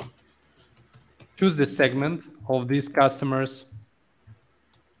 choose the segment of these customers.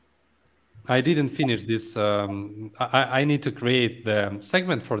 I didn't finish this. I need to create the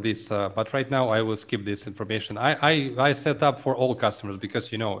segment for this, but right now I will skip this information. I set up for all customers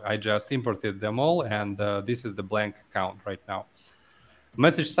because, you know, I just imported them all, and this is the blank account right now.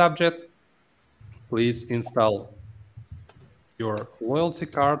 Message subject, please install your loyalty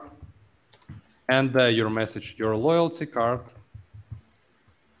card, and your message, your loyalty card,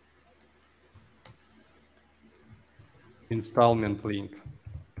 installment link.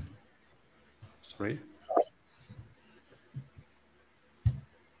 Sorry.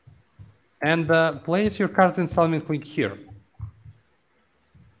 And place your card installment link here.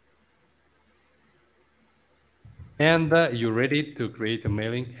 And you're ready to create a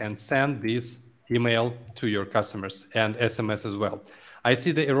mailing and send this email to your customers and SMS as well. I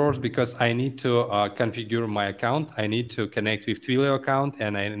see the errors because I need to configure my account. I need to connect with Twilio account,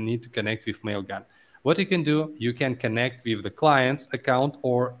 and I need to connect with Mailgun. What you can do, you can connect with the client's account,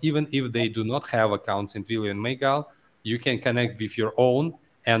 or even if they do not have accounts in Twilio and Mailgun, you can connect with your own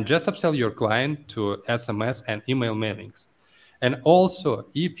and just upsell your client to SMS and email mailings. And also,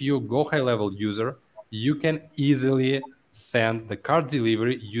 if you go high-level user, you can easily send the card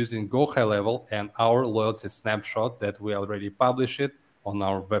delivery using Go High Level and our loyalty snapshot that we already published it on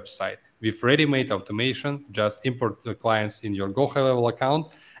our website. We've ready-made automation, just import the clients in your Go High Level account,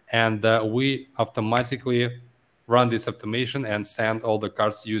 and we automatically run this automation and send all the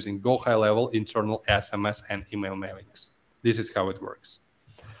cards using Go High Level internal SMS and email mailings. This is how it works.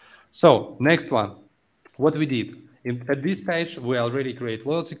 So next one, what we did. At this stage, we already create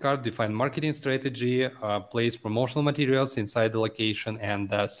loyalty card, define marketing strategy, place promotional materials inside the location,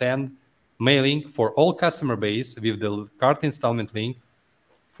 and send mailing for all customer base with the card installment link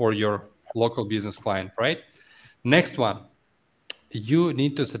for your local business client, right? Next one, you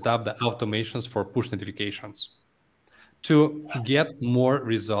need to set up the automations for push notifications to get more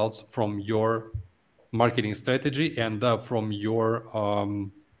results from your marketing strategy and from your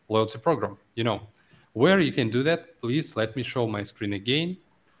loyalty program. You know, where you can do that, please let me show my screen again.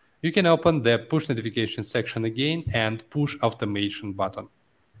 You can open the push notification section again and push automation button.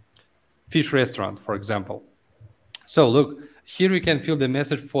 Fish restaurant, for example. So look, here you can fill the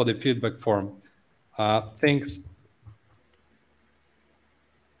message for the feedback form. Thanks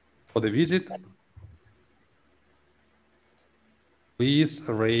for the visit. Please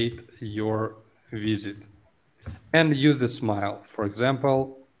rate your visit and use the smile. For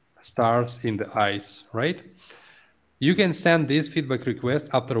example, stars in the eyes, right? You can send this feedback request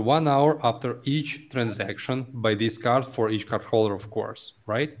after 1 hour after each transaction by this card for each card holder, of course,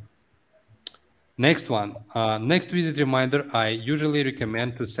 right? Next one, next visit reminder, I usually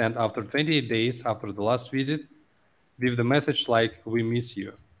recommend to send after 28 days after the last visit with the message like, we miss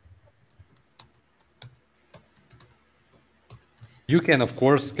you. You can, of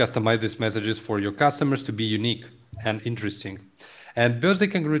course, customize these messages for your customers to be unique and interesting. And birthday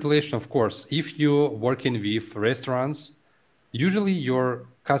congratulations, of course, if you working with restaurants, usually your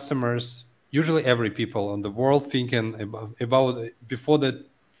customers, usually every people in the world thinking about before the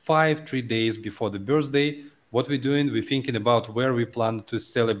 3 days before the birthday, what we're doing, we're thinking about where we plan to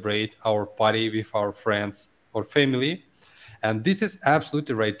celebrate our party with our friends or family. And this is absolutely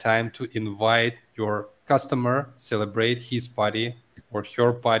the right time to invite your customer, celebrate his party or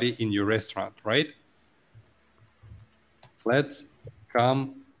her party in your restaurant, right? Let's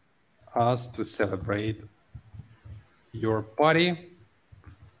come us to celebrate your party.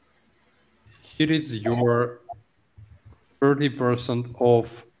 Here is your 30%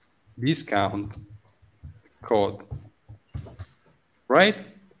 off discount code, right?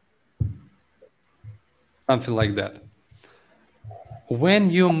 Something like that. When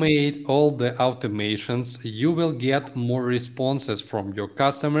you made all the automations, you will get more responses from your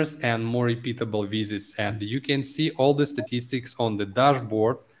customers and more repeatable visits. And you can see all the statistics on the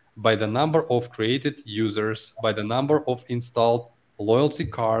dashboard by the number of created users, by the number of installed loyalty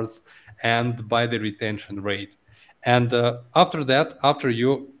cards, and by the retention rate. And after that, after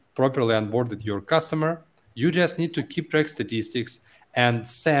you properly onboarded your customer, you just need to keep track statistics and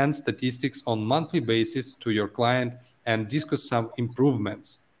send statistics on monthly basis to your client and discuss some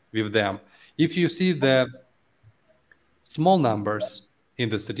improvements with them. If you see the small numbers in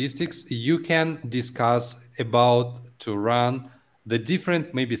the statistics, you can discuss about to run the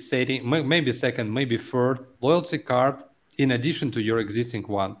different maybe setting, maybe second, maybe third loyalty card in addition to your existing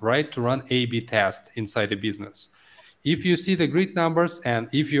one, right? To run A/B test inside a business. If you see the great numbers and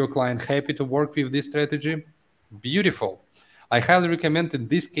if your client happy to work with this strategy, beautiful. I highly recommend in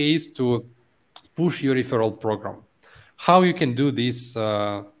this case to push your referral program. How you can do this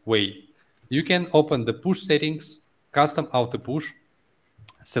way? You can open the push settings, custom auto push,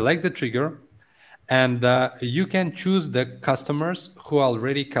 select the trigger, and you can choose the customers who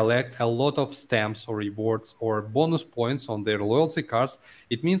already collect a lot of stamps or rewards or bonus points on their loyalty cards.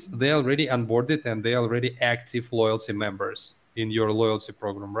 It means they already onboarded and they already active loyalty members in your loyalty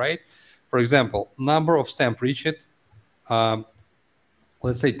program, right? For example, number of stamp reached,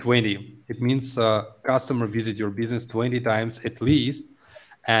 let's say 20. It means customer visit your business 20 times at least.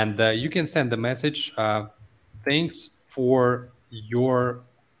 And you can send the message, thanks for your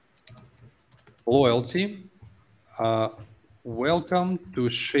loyalty. Welcome to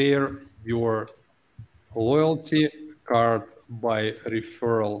share your loyalty card by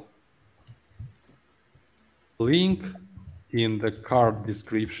referral. Link in the card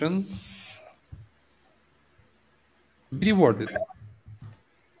description. Be rewarded.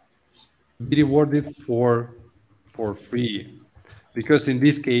 Be rewarded for free. Because in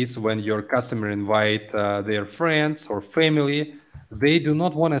this case, when your customer invite their friends or family, they do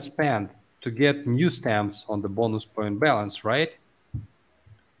not want to spend to get new stamps on the bonus point balance, right?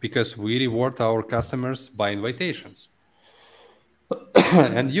 Because we reward our customers by invitations.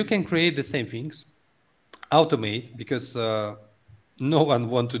 And you can create the same things, automate, because no one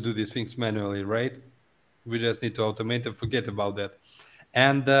wants to do these things manually, right? We just need to automate and forget about that.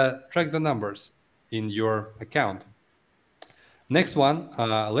 And track the numbers in your account. Next one,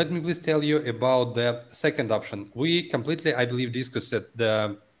 let me please tell you about the second option. We completely, I believe, discussed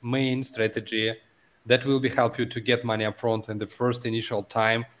the main strategy that will be help you to get money upfront in the first initial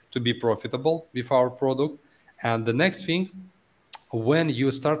time to be profitable with our product. And the next thing, when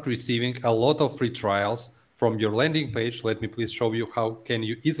you start receiving a lot of free trials from your landing page, let me please show you how can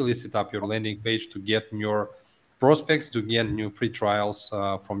you easily set up your landing page to get your prospects, to get new free trials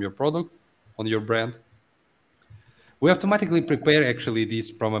from your product on your brand. We automatically prepare actually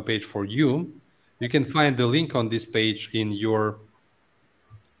this promo page for you. You can find the link on this page in your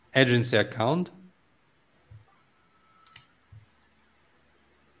agency account.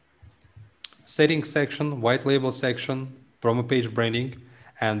 Settings section, white label section, promo page branding.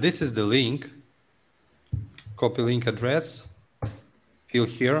 And this is the link. Copy link address, fill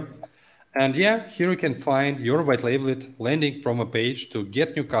here. And yeah, here you can find your white labeled landing promo page to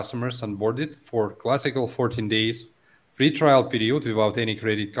get new customers onboarded for classical 14 days free trial period without any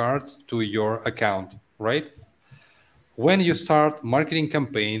credit cards to your account, right? When you start marketing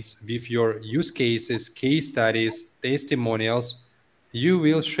campaigns with your use cases, case studies, testimonials, you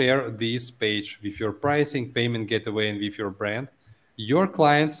will share this page with your pricing, payment gateway, and with your brand. Your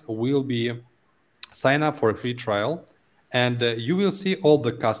clients will be sign up for a free trial, and you will see all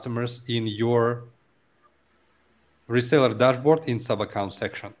the customers in your reseller dashboard in sub-account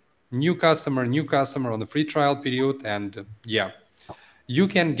section. New customer on the free trial period, and yeah, you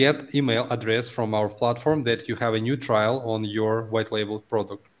can get email address from our platform that you have a new trial on your white label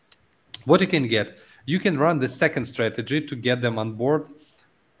product. What you can get, you can run the second strategy to get them on board,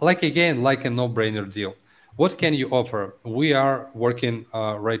 like again, like a no-brainer deal. What can you offer? We are working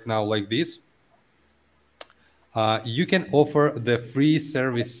right now like this. You can offer the free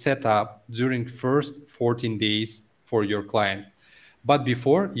service setup during first 14 days for your client. But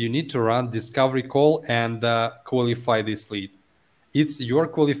before, you need to run discovery call and qualify this lead. It's your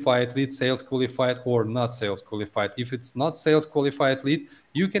qualified lead, sales qualified or not sales qualified. If it's not sales qualified lead,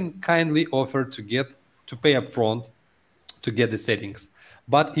 you can kindly offer to pay upfront to get the settings.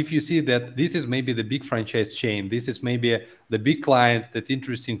 But if you see that this is maybe the big franchise chain, this is maybe the big client that's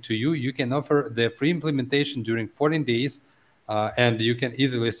interesting to you, you can offer the free implementation during 14 days and you can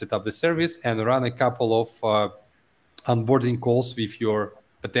easily set up the service and run a couple of onboarding calls with your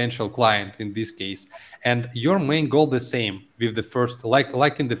potential client in this case. And your main goal the same with the first,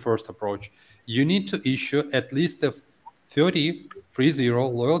 like in the first approach. You need to issue at least 30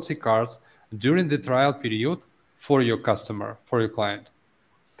 loyalty cards during the trial period for your customer, for your client.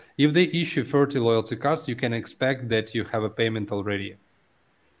 If they issue 30 loyalty cards, you can expect that you have a payment already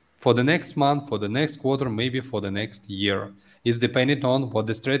for the next month, for the next quarter, maybe for the next year. It's dependent on what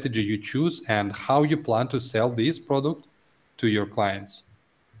the strategy you choose and how you plan to sell this product to your clients.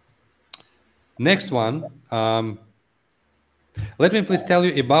 Next one, let me please tell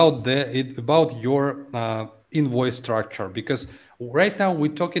you about your invoice structure, because right now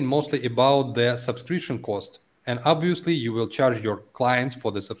we're talking mostly about the subscription cost. And obviously, you will charge your clients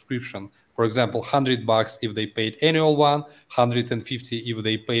for the subscription. For example, $100 if they paid annual one, 150 if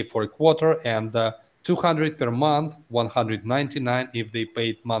they pay for a quarter, and 200 per month, 199 if they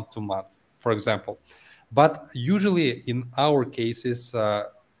paid month to month, for example. But usually in our cases,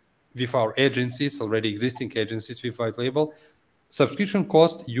 with our agencies, already existing agencies with white label, subscription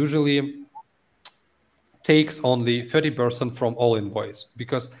cost usually takes only 30% from all invoice,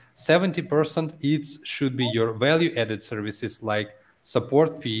 because 70% each should be your value added services like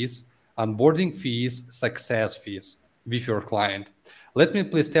support fees, onboarding fees, success fees with your client. Let me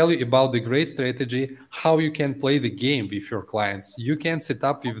please tell you about the great strategy how you can play the game with your clients. You can set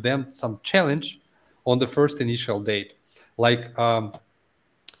up with them some challenge on the first initial date, like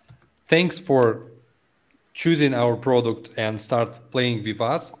thanks for choosing our product and start playing with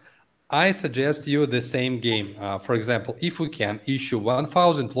us. I suggest you the same game. For example, if we can issue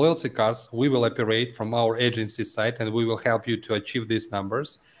 1,000 loyalty cards, we will operate from our agency site and we will help you to achieve these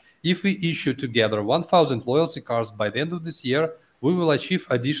numbers. If we issue together 1,000 loyalty cards by the end of this year, we will achieve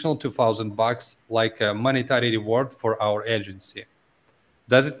additional $2,000 like a monetary reward for our agency.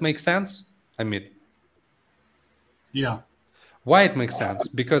 Does it make sense? Amit? Yeah. Why it makes sense?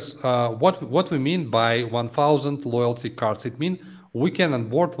 Because what we mean by 1,000 loyalty cards, it means we can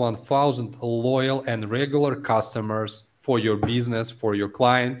onboard 1,000 loyal and regular customers for your business, for your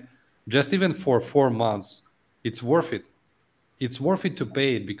client, just even for 4 months. It's worth it. It's worth it to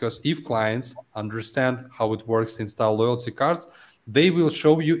pay it, because if clients understand how it works, install loyalty cards, they will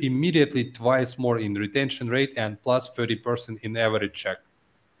show you immediately twice more in retention rate and plus 30% in average check.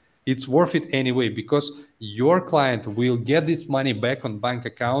 It's worth it anyway, because your client will get this money back on bank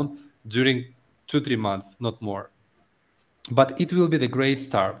account during 2-3 months, not more. But it will be the great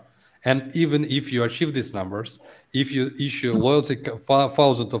start. And even if you achieve these numbers, if you issue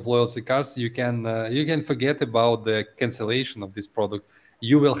thousands of loyalty cards, you can forget about the cancellation of this product.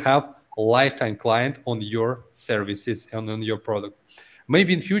 You will have a lifetime client on your services and on your product.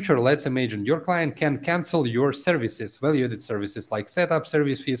 Maybe in future, let's imagine your client can cancel your services, value-added services like setup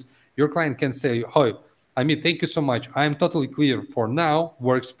service fees. Your client can say, "Hi, I mean, thank you so much. I'm totally clear for now.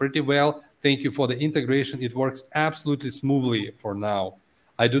 Works pretty well. Thank you for the integration. It works absolutely smoothly for now.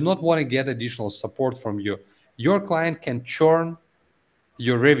 I do not want to get additional support from you." Your client can churn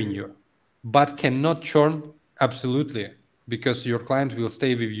your revenue, but cannot churn absolutely, because your client will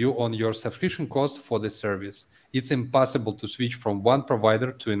stay with you on your subscription cost for the service. It's impossible to switch from one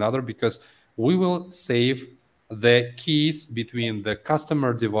provider to another, because we will save the keys between the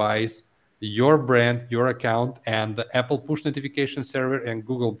customer device, your brand, your account, and the Apple push notification server and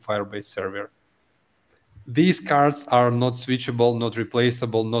Google Firebase server. These cards are not switchable, not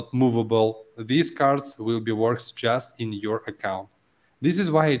replaceable, not movable. These cards will be works just in your account. This is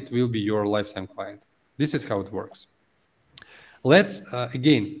why it will be your lifetime client. This is how it works. Let's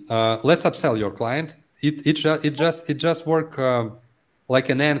let's upsell your client. It just work like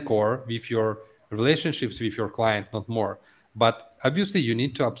an anchor with your relationships with your client, not more. But obviously, you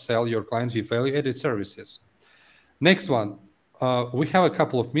need to upsell your clients with value-added services. Next one, we have a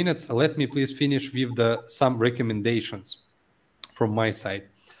couple of minutes. Let me please finish with some recommendations from my side.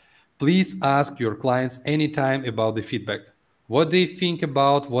 Please ask your clients anytime about the feedback. What they think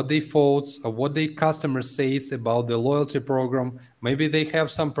about, what they thoughts, or what their customer says about the loyalty program. Maybe they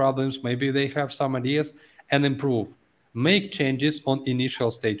have some problems, maybe they have some ideas, and improve. Make changes on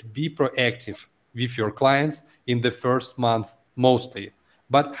initial stage. Be proactive with your clients in the first month mostly,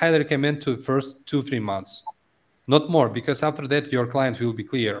 but highly recommend to first 2-3 months. Not more, because after that your client will be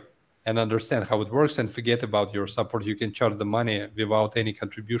clear and understand how it works and forget about your support. You can charge the money without any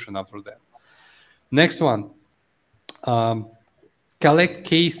contribution after that. Next one. Collect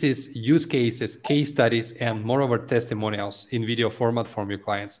cases, use cases, case studies, and moreover testimonials in video format from your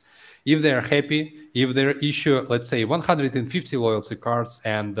clients. If they're happy, if they issue, let's say, 150 loyalty cards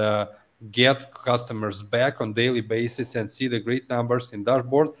and get customers back on daily basis and see the great numbers in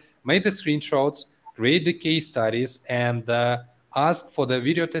dashboard, make the screenshots, create the case studies, and ask for the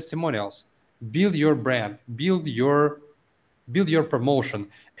video testimonials. Build your brand, build your promotion,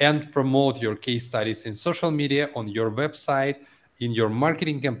 and promote your case studies in social media, on your website, in your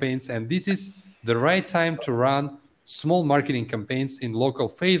marketing campaigns. And this is the right time to run small marketing campaigns in local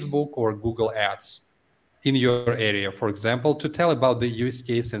Facebook or Google ads in your area, for example, to tell about the use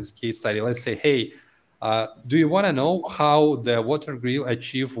case and case study. Let's say, hey, do you want to know how the Water Grill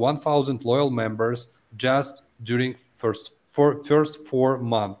achieved 1,000 loyal members just during first 4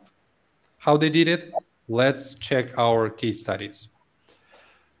 months? How they did it? Let's check our case studies.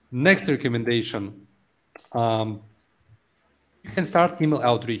 Next recommendation. You can start email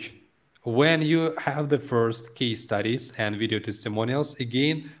outreach. when you have the first case studies and video testimonials,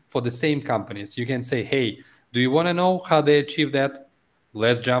 again, for the same companies, you can say, hey, do you want to know how they achieve that?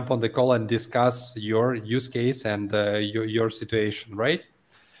 Let's jump on the call and discuss your use case and your situation, right?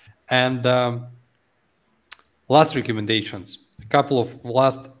 And last recommendations, a couple of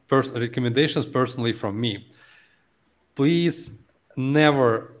last recommendations personally from me. Please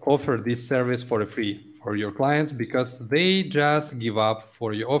never offer this service for free for your clients, because they just give up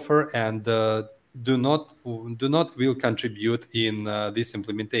for your offer and do not will contribute in this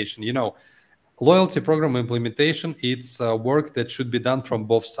implementation. You know, loyalty program implementation, it's work that should be done from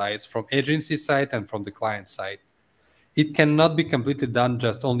both sides, from agency side and from the client side. It cannot be completely done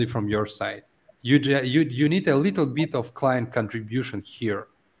just only from your side. You need a little bit of client contribution here.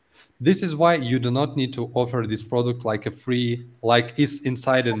 This is why you do not need to offer this product like a free, like it's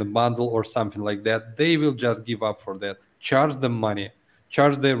inside in the bundle or something like that. They will just give up for that. Charge them money.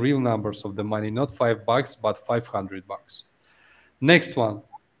 Charge the real numbers of the money, not $5, but $500. Next one,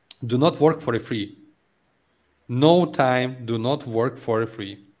 do not work for a free. No time, do not work for a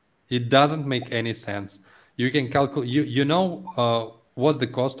free. It doesn't make any sense. You can calculate, you know what's the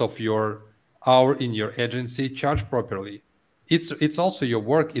cost of your hour in your agency, charge properly. It's also your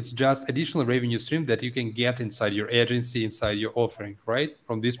work. It's just additional revenue stream that you can get inside your agency, inside your offering, right?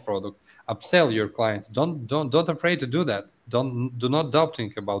 From this product. Upsell your clients. Don't afraid to do that. Do not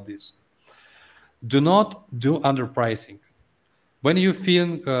doubting about this. Do not do underpricing. When you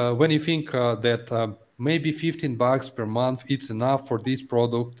think that maybe $15 per month it's enough for this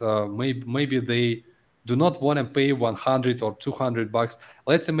product, maybe they do not want to pay 100 or $200.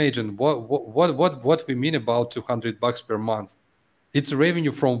 Let's imagine what we mean about $200 per month. It's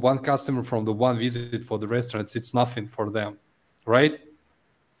revenue from one customer, from the one visit for the restaurants. It's nothing for them, right?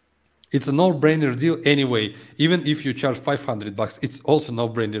 It's a no-brainer deal anyway. Even if you charge $500, it's also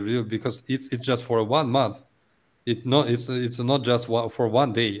no-brainer deal, because it's just for 1 month. It's not just for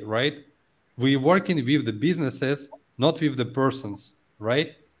 1 day, right? We're working with the businesses, not with the persons,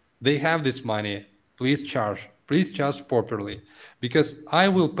 right? They have this money. Please charge properly, because I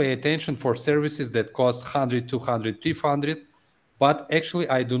will pay attention for services that cost 100, 200, 300, but actually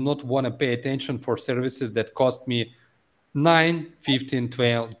I do not want to pay attention for services that cost me 9, 15,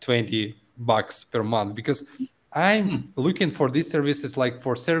 12, $20 per month, because I'm looking for these services like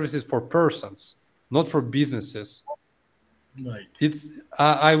for services for persons, not for businesses. Right.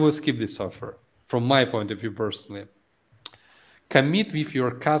 I will skip this offer from my point of view personally. Commit with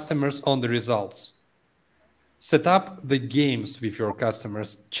your customers on the results. Set up the games with your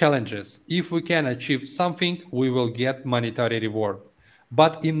customers, challenges. If we can achieve something, we will get monetary reward.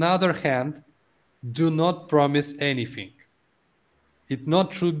 But in the other hand, do not promise anything. It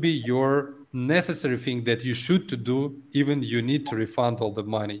not should be your necessary thing that you should to do, even you need to refund all the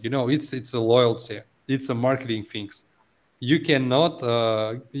money. You know, it's a loyalty, it's a marketing things. You cannot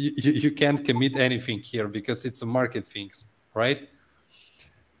you can't commit anything here, because it's a market things, right?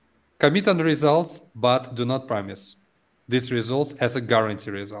 Commit on the results, but do not promise these results as a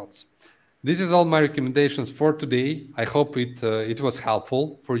guarantee results. This is all my recommendations for today. I hope it was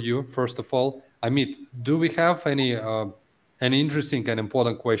helpful for you. First of all, Amit, do we have any interesting and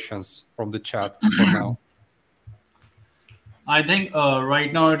important questions from the chat for now? I think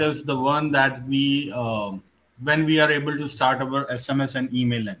right now it is the one that we, when we are able to start our SMS and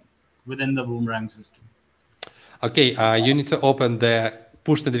emailing within the Boomerang system. Okay, you need to open the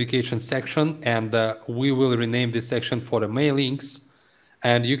push notification section, and we will rename this section for the mailings.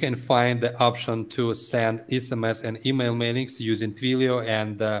 And you can find the option to send SMS and email mailings using Twilio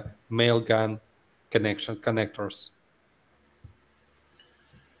and Mailgun connectors.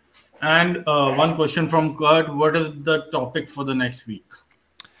 And one question from Kurt: what is the topic for the next week?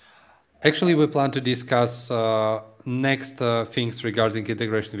 Actually, we plan to discuss next things regarding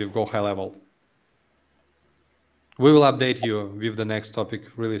integration with Go High Level. We will update you with the next topic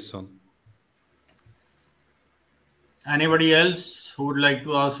really soon. Anybody else who would like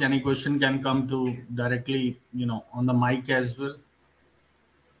to ask any question can come to directly, on the mic as well.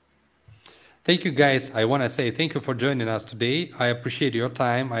 Thank you, guys. I want to say thank you for joining us today. I appreciate your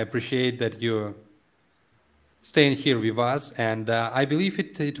time. I appreciate that you staying here with us, and I believe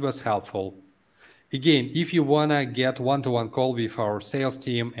it was helpful. Again, if you want to get one-to-one call with our sales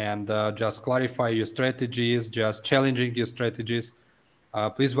team and just clarify your strategies, just challenging your strategies,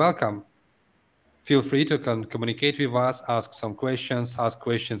 please welcome. Feel free to communicate with us, ask some questions, ask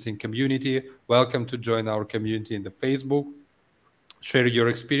questions in community. Welcome to join our community in the Facebook. Share your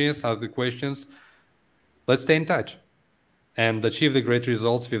experience, ask the questions. Let's stay in touch and achieve the great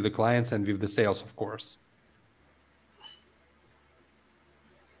results with the clients and with the sales, of course.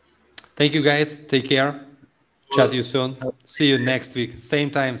 Thank you, guys. Take care. Chat you soon. See you next week. Same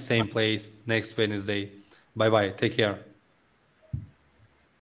time, same place, next Wednesday. Bye-bye. Take care.